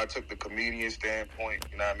 that's why I took the comedian standpoint.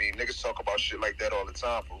 You know what I mean? Niggas talk about shit like that all the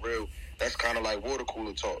time, for real. That's kind of like water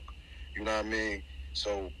cooler talk. You know what I mean?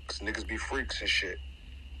 So, 'cause niggas be freaks and shit.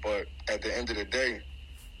 But at the end of the day,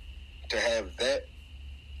 to have that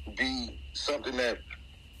be something that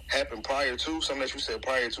happened prior to, something that you said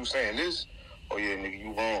prior to saying this, oh yeah, nigga,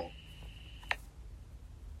 you wrong.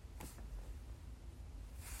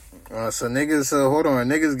 So niggas, hold on,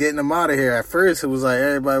 niggas getting him out of here. At first, it was like,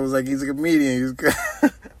 everybody was like, he's a comedian. He's good.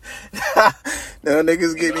 Now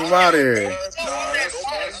niggas getting him out of here.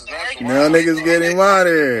 Now niggas getting him out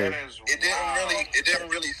of here. It didn't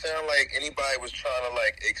really sound like anybody was trying to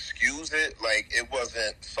like excuse it. Like it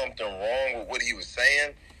wasn't something wrong with what he was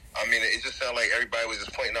saying. I mean, it just sounded like everybody was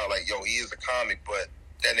just pointing out like, yo, he is a comic, but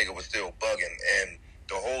that nigga was still bugging. And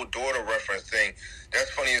the whole daughter reference thing,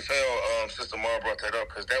 that's funny as hell. Sister Mara brought that up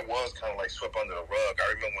because that was kind of like swept under the rug. I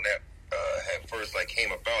remember when that had first like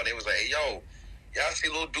came about. It was like, hey, yo, y'all see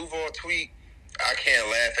Lil Duval tweet? I can't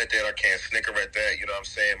laugh at that. I can't snicker at that. You know what I'm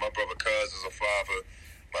saying? My brother Cuz is a father.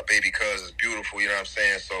 My baby Cuz is beautiful. You know what I'm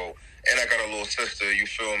saying? So, and I got a little sister. You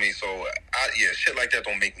feel me? So, yeah, shit like that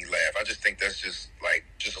don't make me laugh. I just think that's just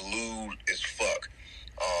lewd as fuck.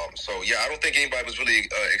 So yeah, I don't think anybody was really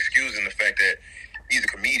excusing the fact that he's a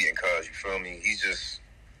comedian. Cuz, you feel me? He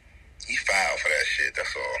foul for that shit.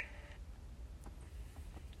 That's all.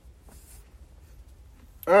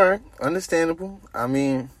 All right, understandable. I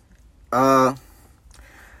mean, I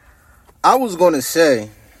was gonna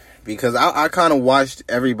say, because I kind of watched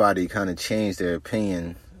everybody kind of change their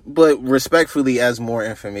opinion, but respectfully, as more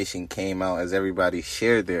information came out, as everybody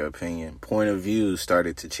shared their opinion, point of view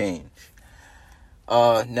started to change.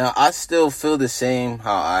 Now I still feel the same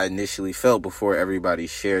how I initially felt before everybody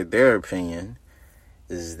shared their opinion,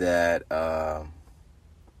 is that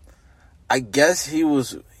I guess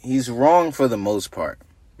he's wrong for the most part,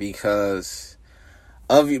 because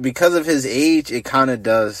of his age. It kind of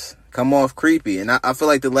does come off creepy, and I feel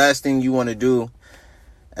like the last thing you want to do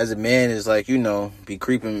as a man is, like, you know, be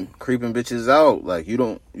creeping bitches out. Like, you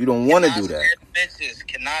don't want to do that. Bitches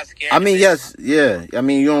cannot scare. I mean, yes, yeah. I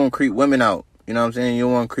mean, you don't creep women out. You know what I'm saying? You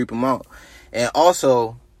don't want to creep them out. And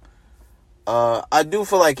also, I do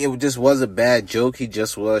feel like it just was a bad joke. He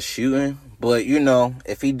just was shooting. But, you know,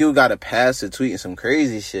 if he do got to pass to tweeting some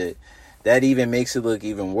crazy shit, that even makes it look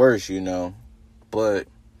even worse, you know. But,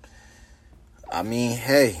 I mean,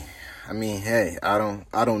 hey, I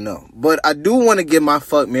don't know. But I do want to give my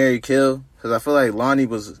fuck, marry, kill, because I feel like Lonnie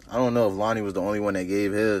was, I don't know if Lonnie was the only one that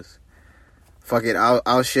gave his. Fuck it,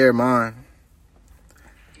 I'll share mine.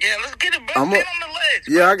 Yeah, let's get it, bro. Get on the ledge.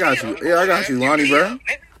 Yeah, I got you. Yeah, I got you, Lonnie, bro.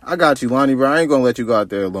 I got you, Lonnie, bro. I ain't gonna let you go out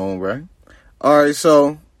there alone, bro. All right,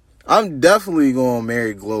 so I'm definitely gonna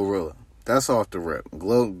marry Glorilla. That's off the rip.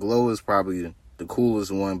 Glow is probably the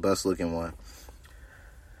coolest one, best looking one.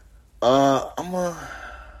 I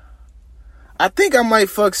think I might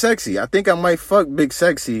fuck Sexy. I think I might fuck Big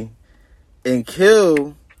Sexy and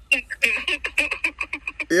kill.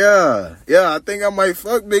 Yeah, I think I might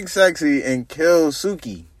fuck Big Sexy and kill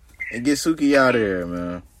Suki and get Suki out of here,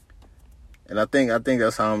 man. And I think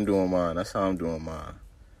that's how I'm doing mine. Can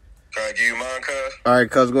I give you mine, Cuz? All right,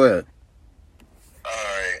 Cuz, go ahead. All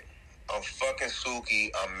right. I'm fucking Suki,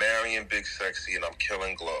 I'm marrying Big Sexy, and I'm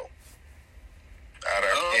killing Glow. I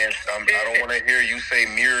don't want to hear you say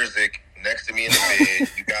music next to me in the bed.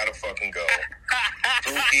 You gotta fucking go.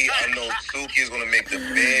 Suki, I know Suki is gonna make the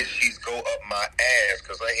bed sheets go up my ass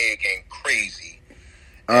because her head getting crazy.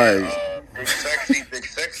 All right. Big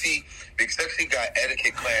Sexy got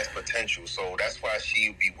etiquette class potential, so that's why she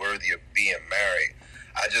would be worthy of being married.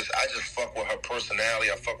 I just fuck with her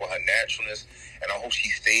personality. I fuck with her naturalness, and I hope she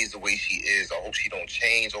stays the way she is. I hope she don't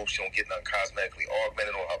change. I hope she don't get nothing cosmetically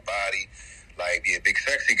augmented on her body. Like, yeah, Big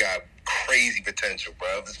Sexy got crazy potential,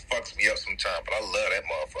 bro. This fucks me up sometimes, but I love that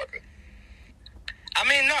motherfucker. I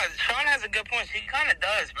mean, no, Sean has a good point. She kind of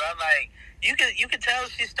does, bro. Like, you could tell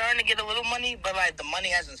she's starting to get a little money, but, like, the money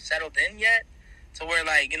hasn't settled in yet to where,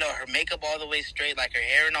 like, you know, her makeup all the way straight, like her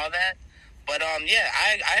hair and all that. But, yeah,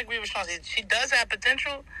 I agree with Sean. She does have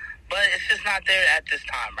potential, but it's just not there at this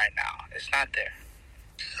time right now. It's not there.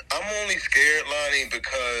 I'm only scared, Lonnie,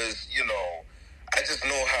 because, you know, I just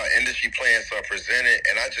know how industry plans are presented,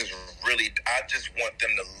 and I just want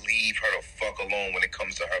them to leave her the fuck alone when it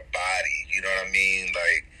comes to her body. You know what I mean?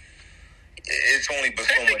 Like, it's only but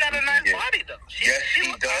so much. She got a nice body, though. Yes,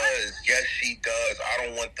 she does. Yes, she does. I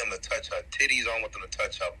don't want them to touch her titties. I don't want them to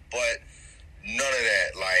touch her butt. None of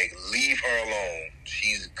that. Like, leave her alone.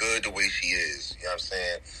 She's good the way she is. You know what I'm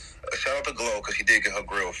saying? Shout out to Glow, because she did get her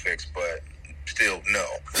grill fixed, but still, no.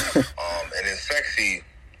 And then Sexy,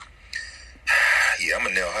 yeah, I'm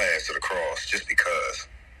going to nail her ass to the cross just because.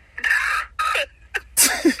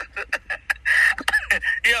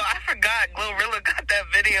 Yo, I forgot Glorilla got that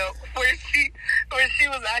video where she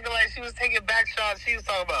was acting like she was taking back shots. She was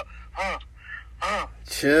talking about,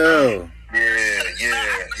 Chill. Yeah.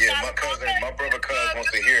 My brother cuz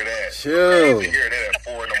wants to hear that. Chill. He wants to hear that at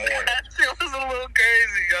 4 in the morning. That shit was a little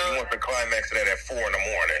crazy, yo. He wants the climax of that at 4 in the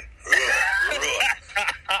morning.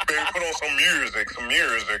 Baby, put on some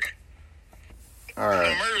music. All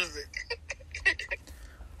right.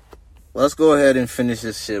 Let's go ahead and finish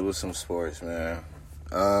this shit with some sports, man.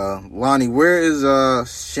 Lonnie, where is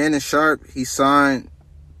Shannon Sharpe? He signed.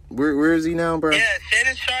 Where is he now, bro? Yeah,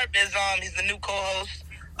 Shannon Sharpe is he's the new co-host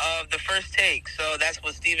of The First Take. So that's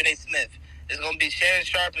with Stephen A. Smith. It's gonna be Shannon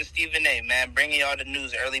Sharpe and Stephen A. Man, bringing y'all the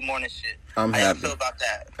news, early morning shit. I'm happy. How you feel about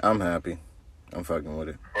that? I'm happy. I'm fucking with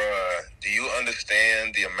it. Bruh, do you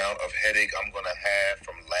understand the amount of headache I'm gonna have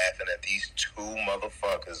from laughing at these two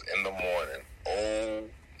motherfuckers in the morning? Oh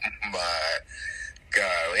my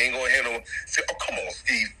God. We ain't gonna hear no. Say, oh, come on,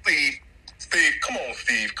 Steve, come on,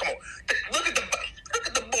 Steve, come on. Look at the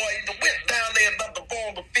boy that went down there above the ball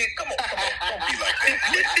of the feet. Come on, don't be like that.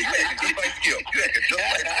 You acting just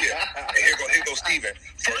like Skip. And here goes Steven.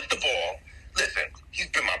 First of all, listen, he's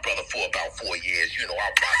been my brother for about 4 years. You know,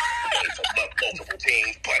 I've watched him play for multiple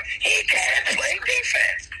teams, but he can't play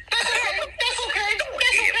defense. That's okay. What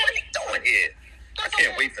are you doing here? I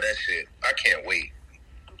can't wait for that shit. I can't wait.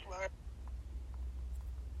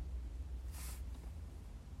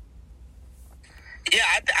 Yeah,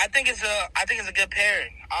 I think it's a good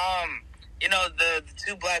pairing. You know, the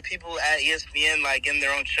two black people at ESPN, like, in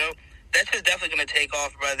their own show, that's just definitely going to take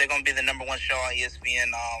off, bro. They're going to be the number one show on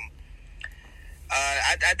ESPN.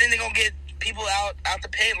 I think they're going to get people out the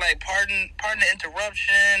paint, like, pardon the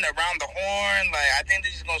interruption, around the horn. Like, I think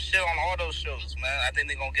they're just going to shit on all those shows, man. I think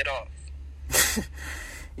they're going to get off.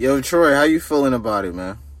 Yo, Troy, how you feeling about it,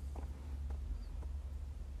 man?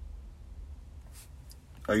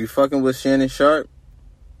 Are you fucking with Shannon Sharpe?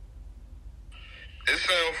 It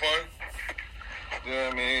sound fun. Yeah,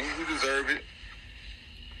 I mean, he deserve it.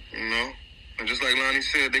 You know? And just like Lonnie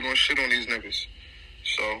said, they gonna shit on these niggas.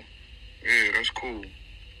 So, yeah, that's cool.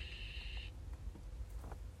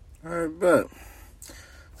 Alright, bet.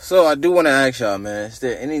 So, I do want to ask y'all, man, is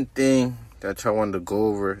there anything that y'all wanted to go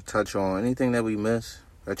over, touch on? Anything that we missed?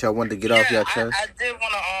 That y'all wanted to get off your chest? I did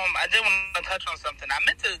want to touch on something. I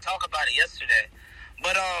meant to talk about it yesterday.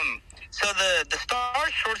 But, so the star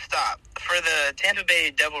shortstop for the Tampa Bay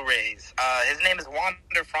Devil Rays, his name is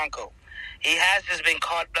Wander Franco. He has just been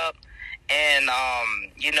caught up in,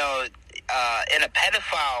 you know, in a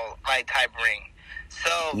pedophile, like, type ring.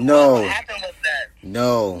 So, no. What happened with that?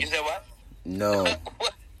 No. You said what? No.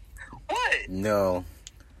 What? No.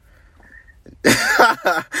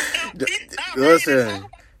 Listen,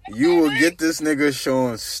 you will get this nigga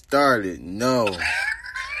showing started. No.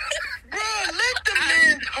 Bro, let the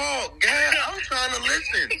man talk, God. I'm trying to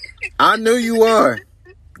listen. I knew you are.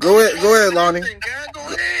 Go ahead, Lonnie. Listen, God, go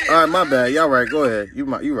ahead. All right, my bad. Y'all right. Go ahead. You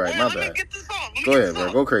right. My bad. Go ahead,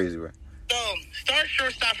 bro. Go crazy, bro. So, star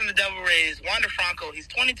shortstop from the Devil Rays, Wander Franco. He's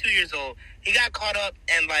 22 years old. He got caught up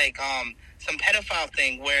in, like, some pedophile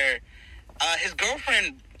thing where his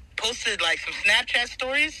girlfriend posted, like, some Snapchat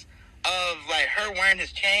stories of, like, her wearing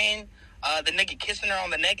his chain, the nigga kissing her on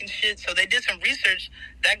the neck and shit. So they did some research.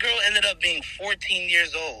 That girl ended up being 14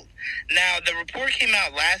 years old. Now, the report came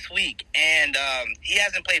out last week, and he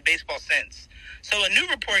hasn't played baseball since. So a new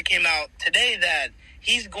report came out today that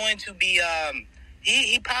he's going to be,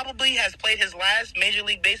 he probably has played his last Major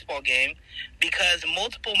League Baseball game because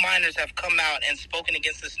multiple minors have come out and spoken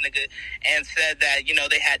against this nigga and said that, you know,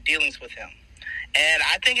 they had dealings with him. And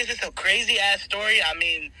I think it's just a crazy-ass story. I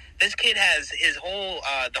mean, this kid has his whole,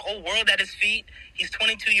 the whole world at his feet. He's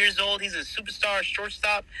 22 years old. He's a superstar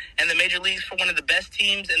shortstop in the major leagues for one of the best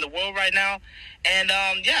teams in the world right now. And,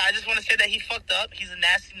 yeah, I just want to say that he fucked up. He's a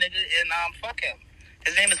nasty nigga, and fuck him.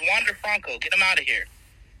 His name is Wander Franco. Get him out of here.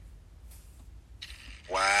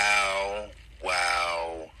 Wow.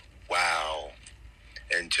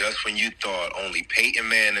 And just when when you thought only Peyton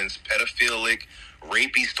Manning's pedophilic,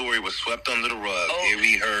 rapey story was swept under the rug, here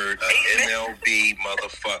we heard an MLB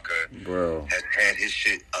motherfucker has had his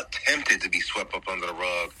shit attempted to be swept up under the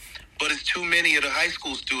rug. But it's too many of the high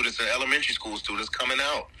school students and elementary school students coming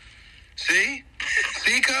out. See?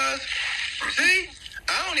 See, cuz? See?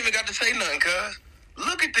 I don't even got to say nothing, cuz.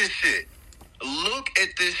 Look at this shit. Look at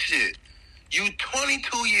this shit. You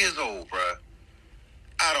 22 years old, bruh.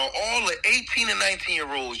 Out of all the 18 and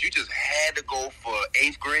 19-year-olds, you just had to go for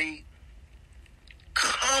 8th grade?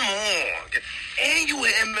 Come on. And you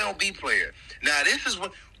an MLB player. Now, this is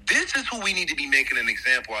who we need to be making an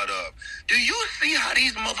example out of. Do you see how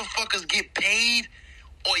these motherfuckers get paid?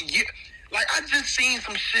 Like, I just seen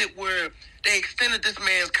some shit where they extended this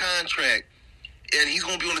man's contract, and he's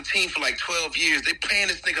going to be on the team for like 12 years. They paying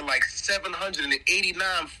this nigga like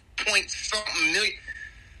 $789 point something million.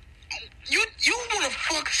 You want to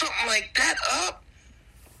fuck something like that up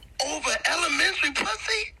over elementary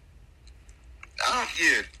pussy?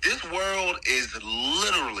 Yeah, this world is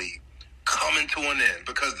literally coming to an end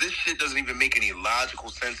because this shit doesn't even make any logical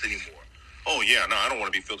sense anymore. Oh, yeah, no, I don't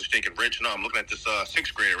want to be filthy, stinking rich. No, I'm looking at this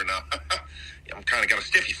 6th grader right now. I'm kind of got a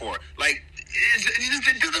stiffy for it. Like,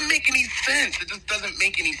 it doesn't make any sense. It just doesn't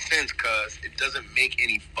make any sense, cuz. It doesn't make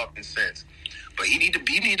any fucking sense. But he need to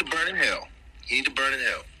burn in hell. He need to burn in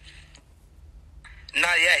hell. Nah,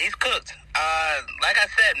 yeah, he's cooked. Like I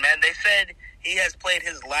said, man, they said he has played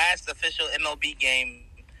his last official MLB game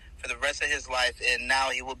for the rest of his life, and now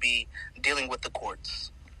he will be dealing with the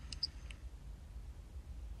courts.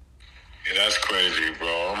 Yeah, that's crazy,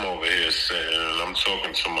 bro. I'm over here sitting and I'm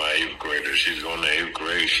talking to my 8th grader. She's going to 8th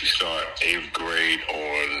grade. She started 8th grade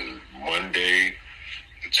on Monday,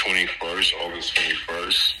 the 21st, August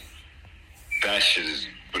 21st. That shit is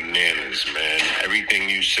bananas, man. Everything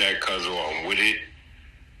you said, Cuzzo, I'm with it.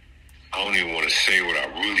 I don't even want to say what I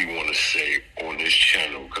really want to say on this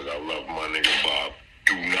channel because I love my nigga Bob.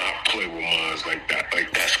 Do not play with minds like that.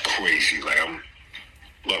 Like, that's crazy. Like,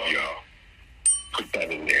 love y'all. Put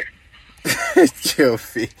that in there. Chill,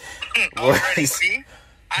 P. Already, P?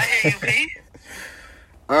 I hear you, P.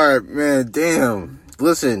 Alright, man, damn.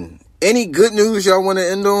 Listen, any good news y'all want to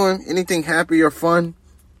end on? Anything happy or fun?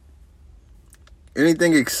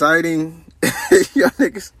 Anything exciting? Y'all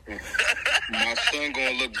niggas. My son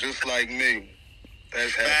gonna look just like me.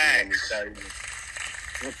 That's happy and exciting.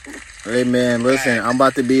 Hey, man, listen, I'm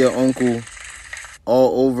about to be an uncle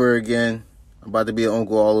all over again.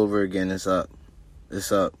 It's up.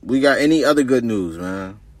 It's up. We got any other good news,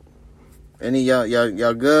 man? Any y'all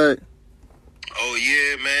good? Oh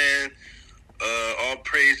yeah, man. All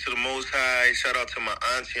praise to the Most High. Shout out to my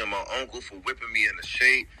auntie and my uncle for whipping me into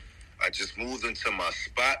shape. I just moved into my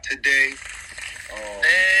spot today.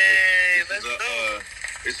 Hey, let's go.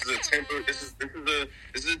 This is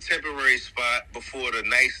a temporary spot before the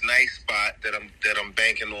nice spot that I'm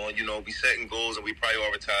banking on. You know, we setting goals and we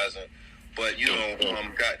prioritizing. But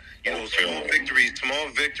small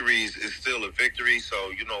victories is still a victory.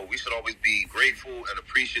 So we should always be grateful and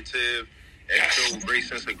appreciative and show a great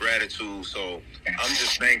sense of gratitude. So I'm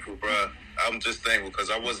just thankful, bro. I'm just thankful because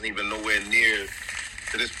I wasn't even nowhere near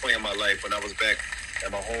to this point in my life when I was back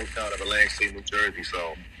at my hometown of Atlantic City, New Jersey.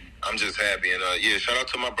 So I'm just happy. And shout out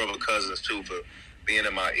to my brother cousins too for being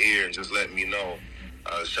in my ear and just letting me know.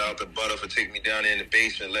 Shout out to Butter for taking me down there in the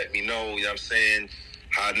basement, letting me know, you know what I'm saying,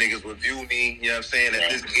 how niggas would view me, you know what I'm saying, at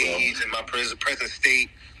this age and my present state.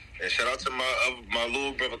 And shout out to my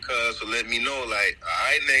little brother cuz for letting me know, like, all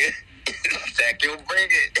right, nigga, stack your bread.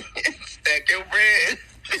 Stack your bread.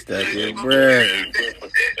 Stack your bread.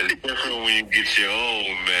 It's different when you get your own,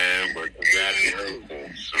 man, but congratulations,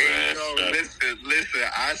 man. Listen,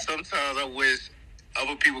 I wish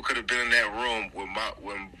other people could have been in that room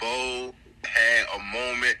when Bo had a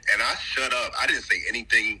moment and I shut up. I didn't say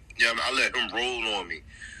anything. You know, I let him roll on me.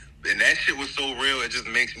 And that shit was so real, it just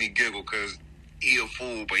makes me giggle because he a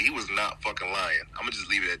fool, but he was not fucking lying. I'm going to just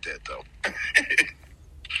leave it at that, though.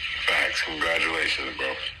 Facts. Congratulations,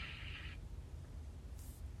 bro.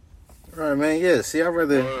 All right, man. Yeah, see, I'd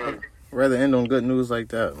rather end on good news like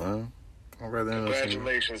that, man. I'd rather end on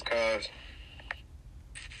Congratulations, cuz.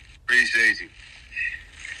 Appreciate you.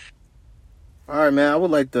 All right, man. I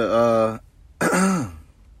would like to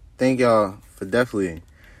thank y'all for definitely,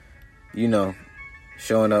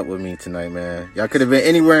 showing up with me tonight, man. Y'all could have been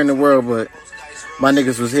anywhere in the world, but my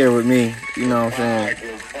niggas was here with me. You know what I'm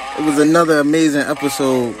saying? It was another amazing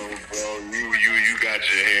episode. You got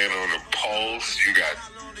your hand on the pulse.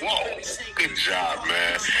 Whoa, good job,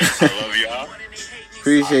 man. I love y'all.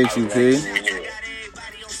 Appreciate you, P.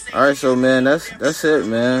 All right, so, man, that's it,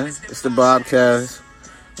 man. It's the Bobcast.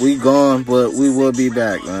 We gone, but we will be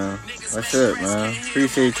back, man. That's it, man.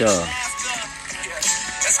 Appreciate y'all.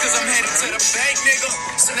 That's cause I'm headed to the bank, nigga.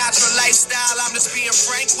 Sinatra lifestyle, I'm just being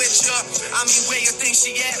frank with ya. I mean, where you think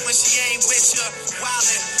she at when she ain't with ya?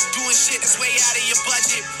 Wildin', doing shit that's way out of your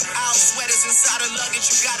budget. Out sweaters inside her luggage,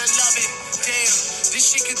 you gotta love it. Damn, this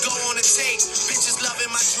shit could go on a tape. Bitches loving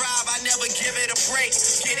my drive, I never give it a break.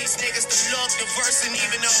 Get these niggas the look, the verse, and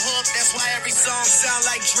even the hook. That's why every song sound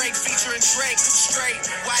like Drake featuring Drake. Straight,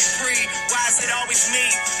 white free, why is it always me?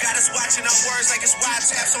 Got us watching our words like it's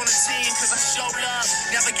wiretaps on the team. Cause I show love,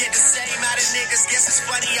 never get the same out of niggas. Guess it's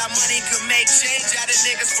funny how money could make change out of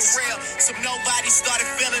niggas for real. Some nobody started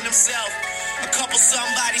feeling themselves. A couple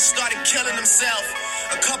somebody started killing themselves.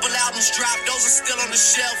 A couple albums dropped, those are still on the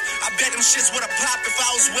shelf. I bet them shits would've popped if I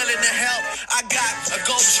was willing to help. I got a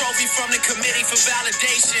gold trophy from the committee for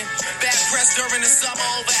validation. Bad press during the summer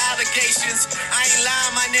over allegations. I ain't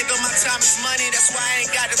lying, my nigga, my time is money. That's why I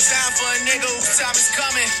ain't got the time for a nigga whose time is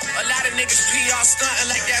coming. A lot of niggas PR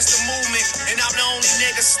stunting like that's the movement. And I'm the only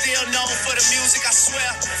nigga still known for the music, I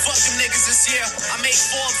swear. Fuck them niggas this year. I made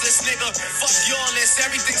Forbes list, nigga. Fuck your list,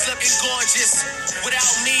 everything's looking gorgeous.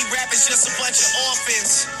 Without me, rap is just a bunch of orphans.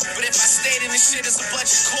 But if I stayed in this shit, it's a bunch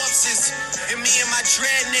of corpses. And me and my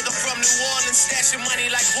dread nigga from New Orleans, stashing money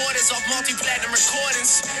like hoarders off multi-platinum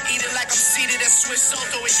recordings. Eating like I'm seated at Swiss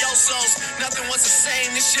Soto and Yosos. Nothing was the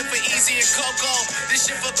same. This shit for Easy and Coco. This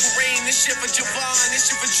shit for Kareem. This shit for Javon. This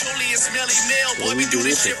shit for Julius, Millie Mill. Boy, we do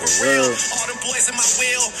this shit for real. All them boys in my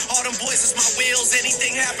wheel. All them boys is my wheels.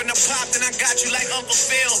 Anything happen to pop, then I got you like Uncle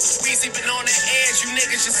Phil. Weezy been on the edge. You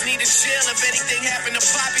niggas just need to chill. If anything happen to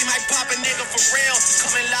pop, he might pop a nigga for real.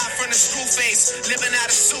 Coming live from the screw face, living out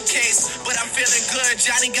a suitcase, but I'm feeling good.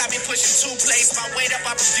 Johnny got me pushing 2 plates. My weight up,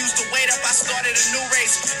 I refused to wait up. I started a new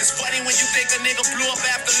race. It's funny when you think a nigga blew up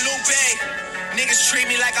after Lupe. Niggas treat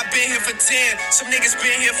me like I've been here for 10. Some niggas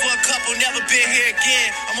been here for a couple, never been here again.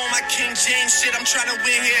 I'm on my King James shit, I'm trying to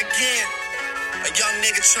win here again. A young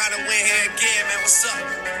nigga trying to win here again, man. What's up?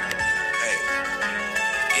 Hey,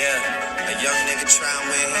 yeah, a young nigga trying to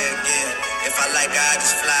win here again. If I like God,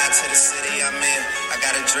 just fly to the city I'm in. I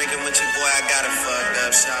got a drinking with your boy, I got it fucked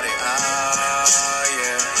up, shout it.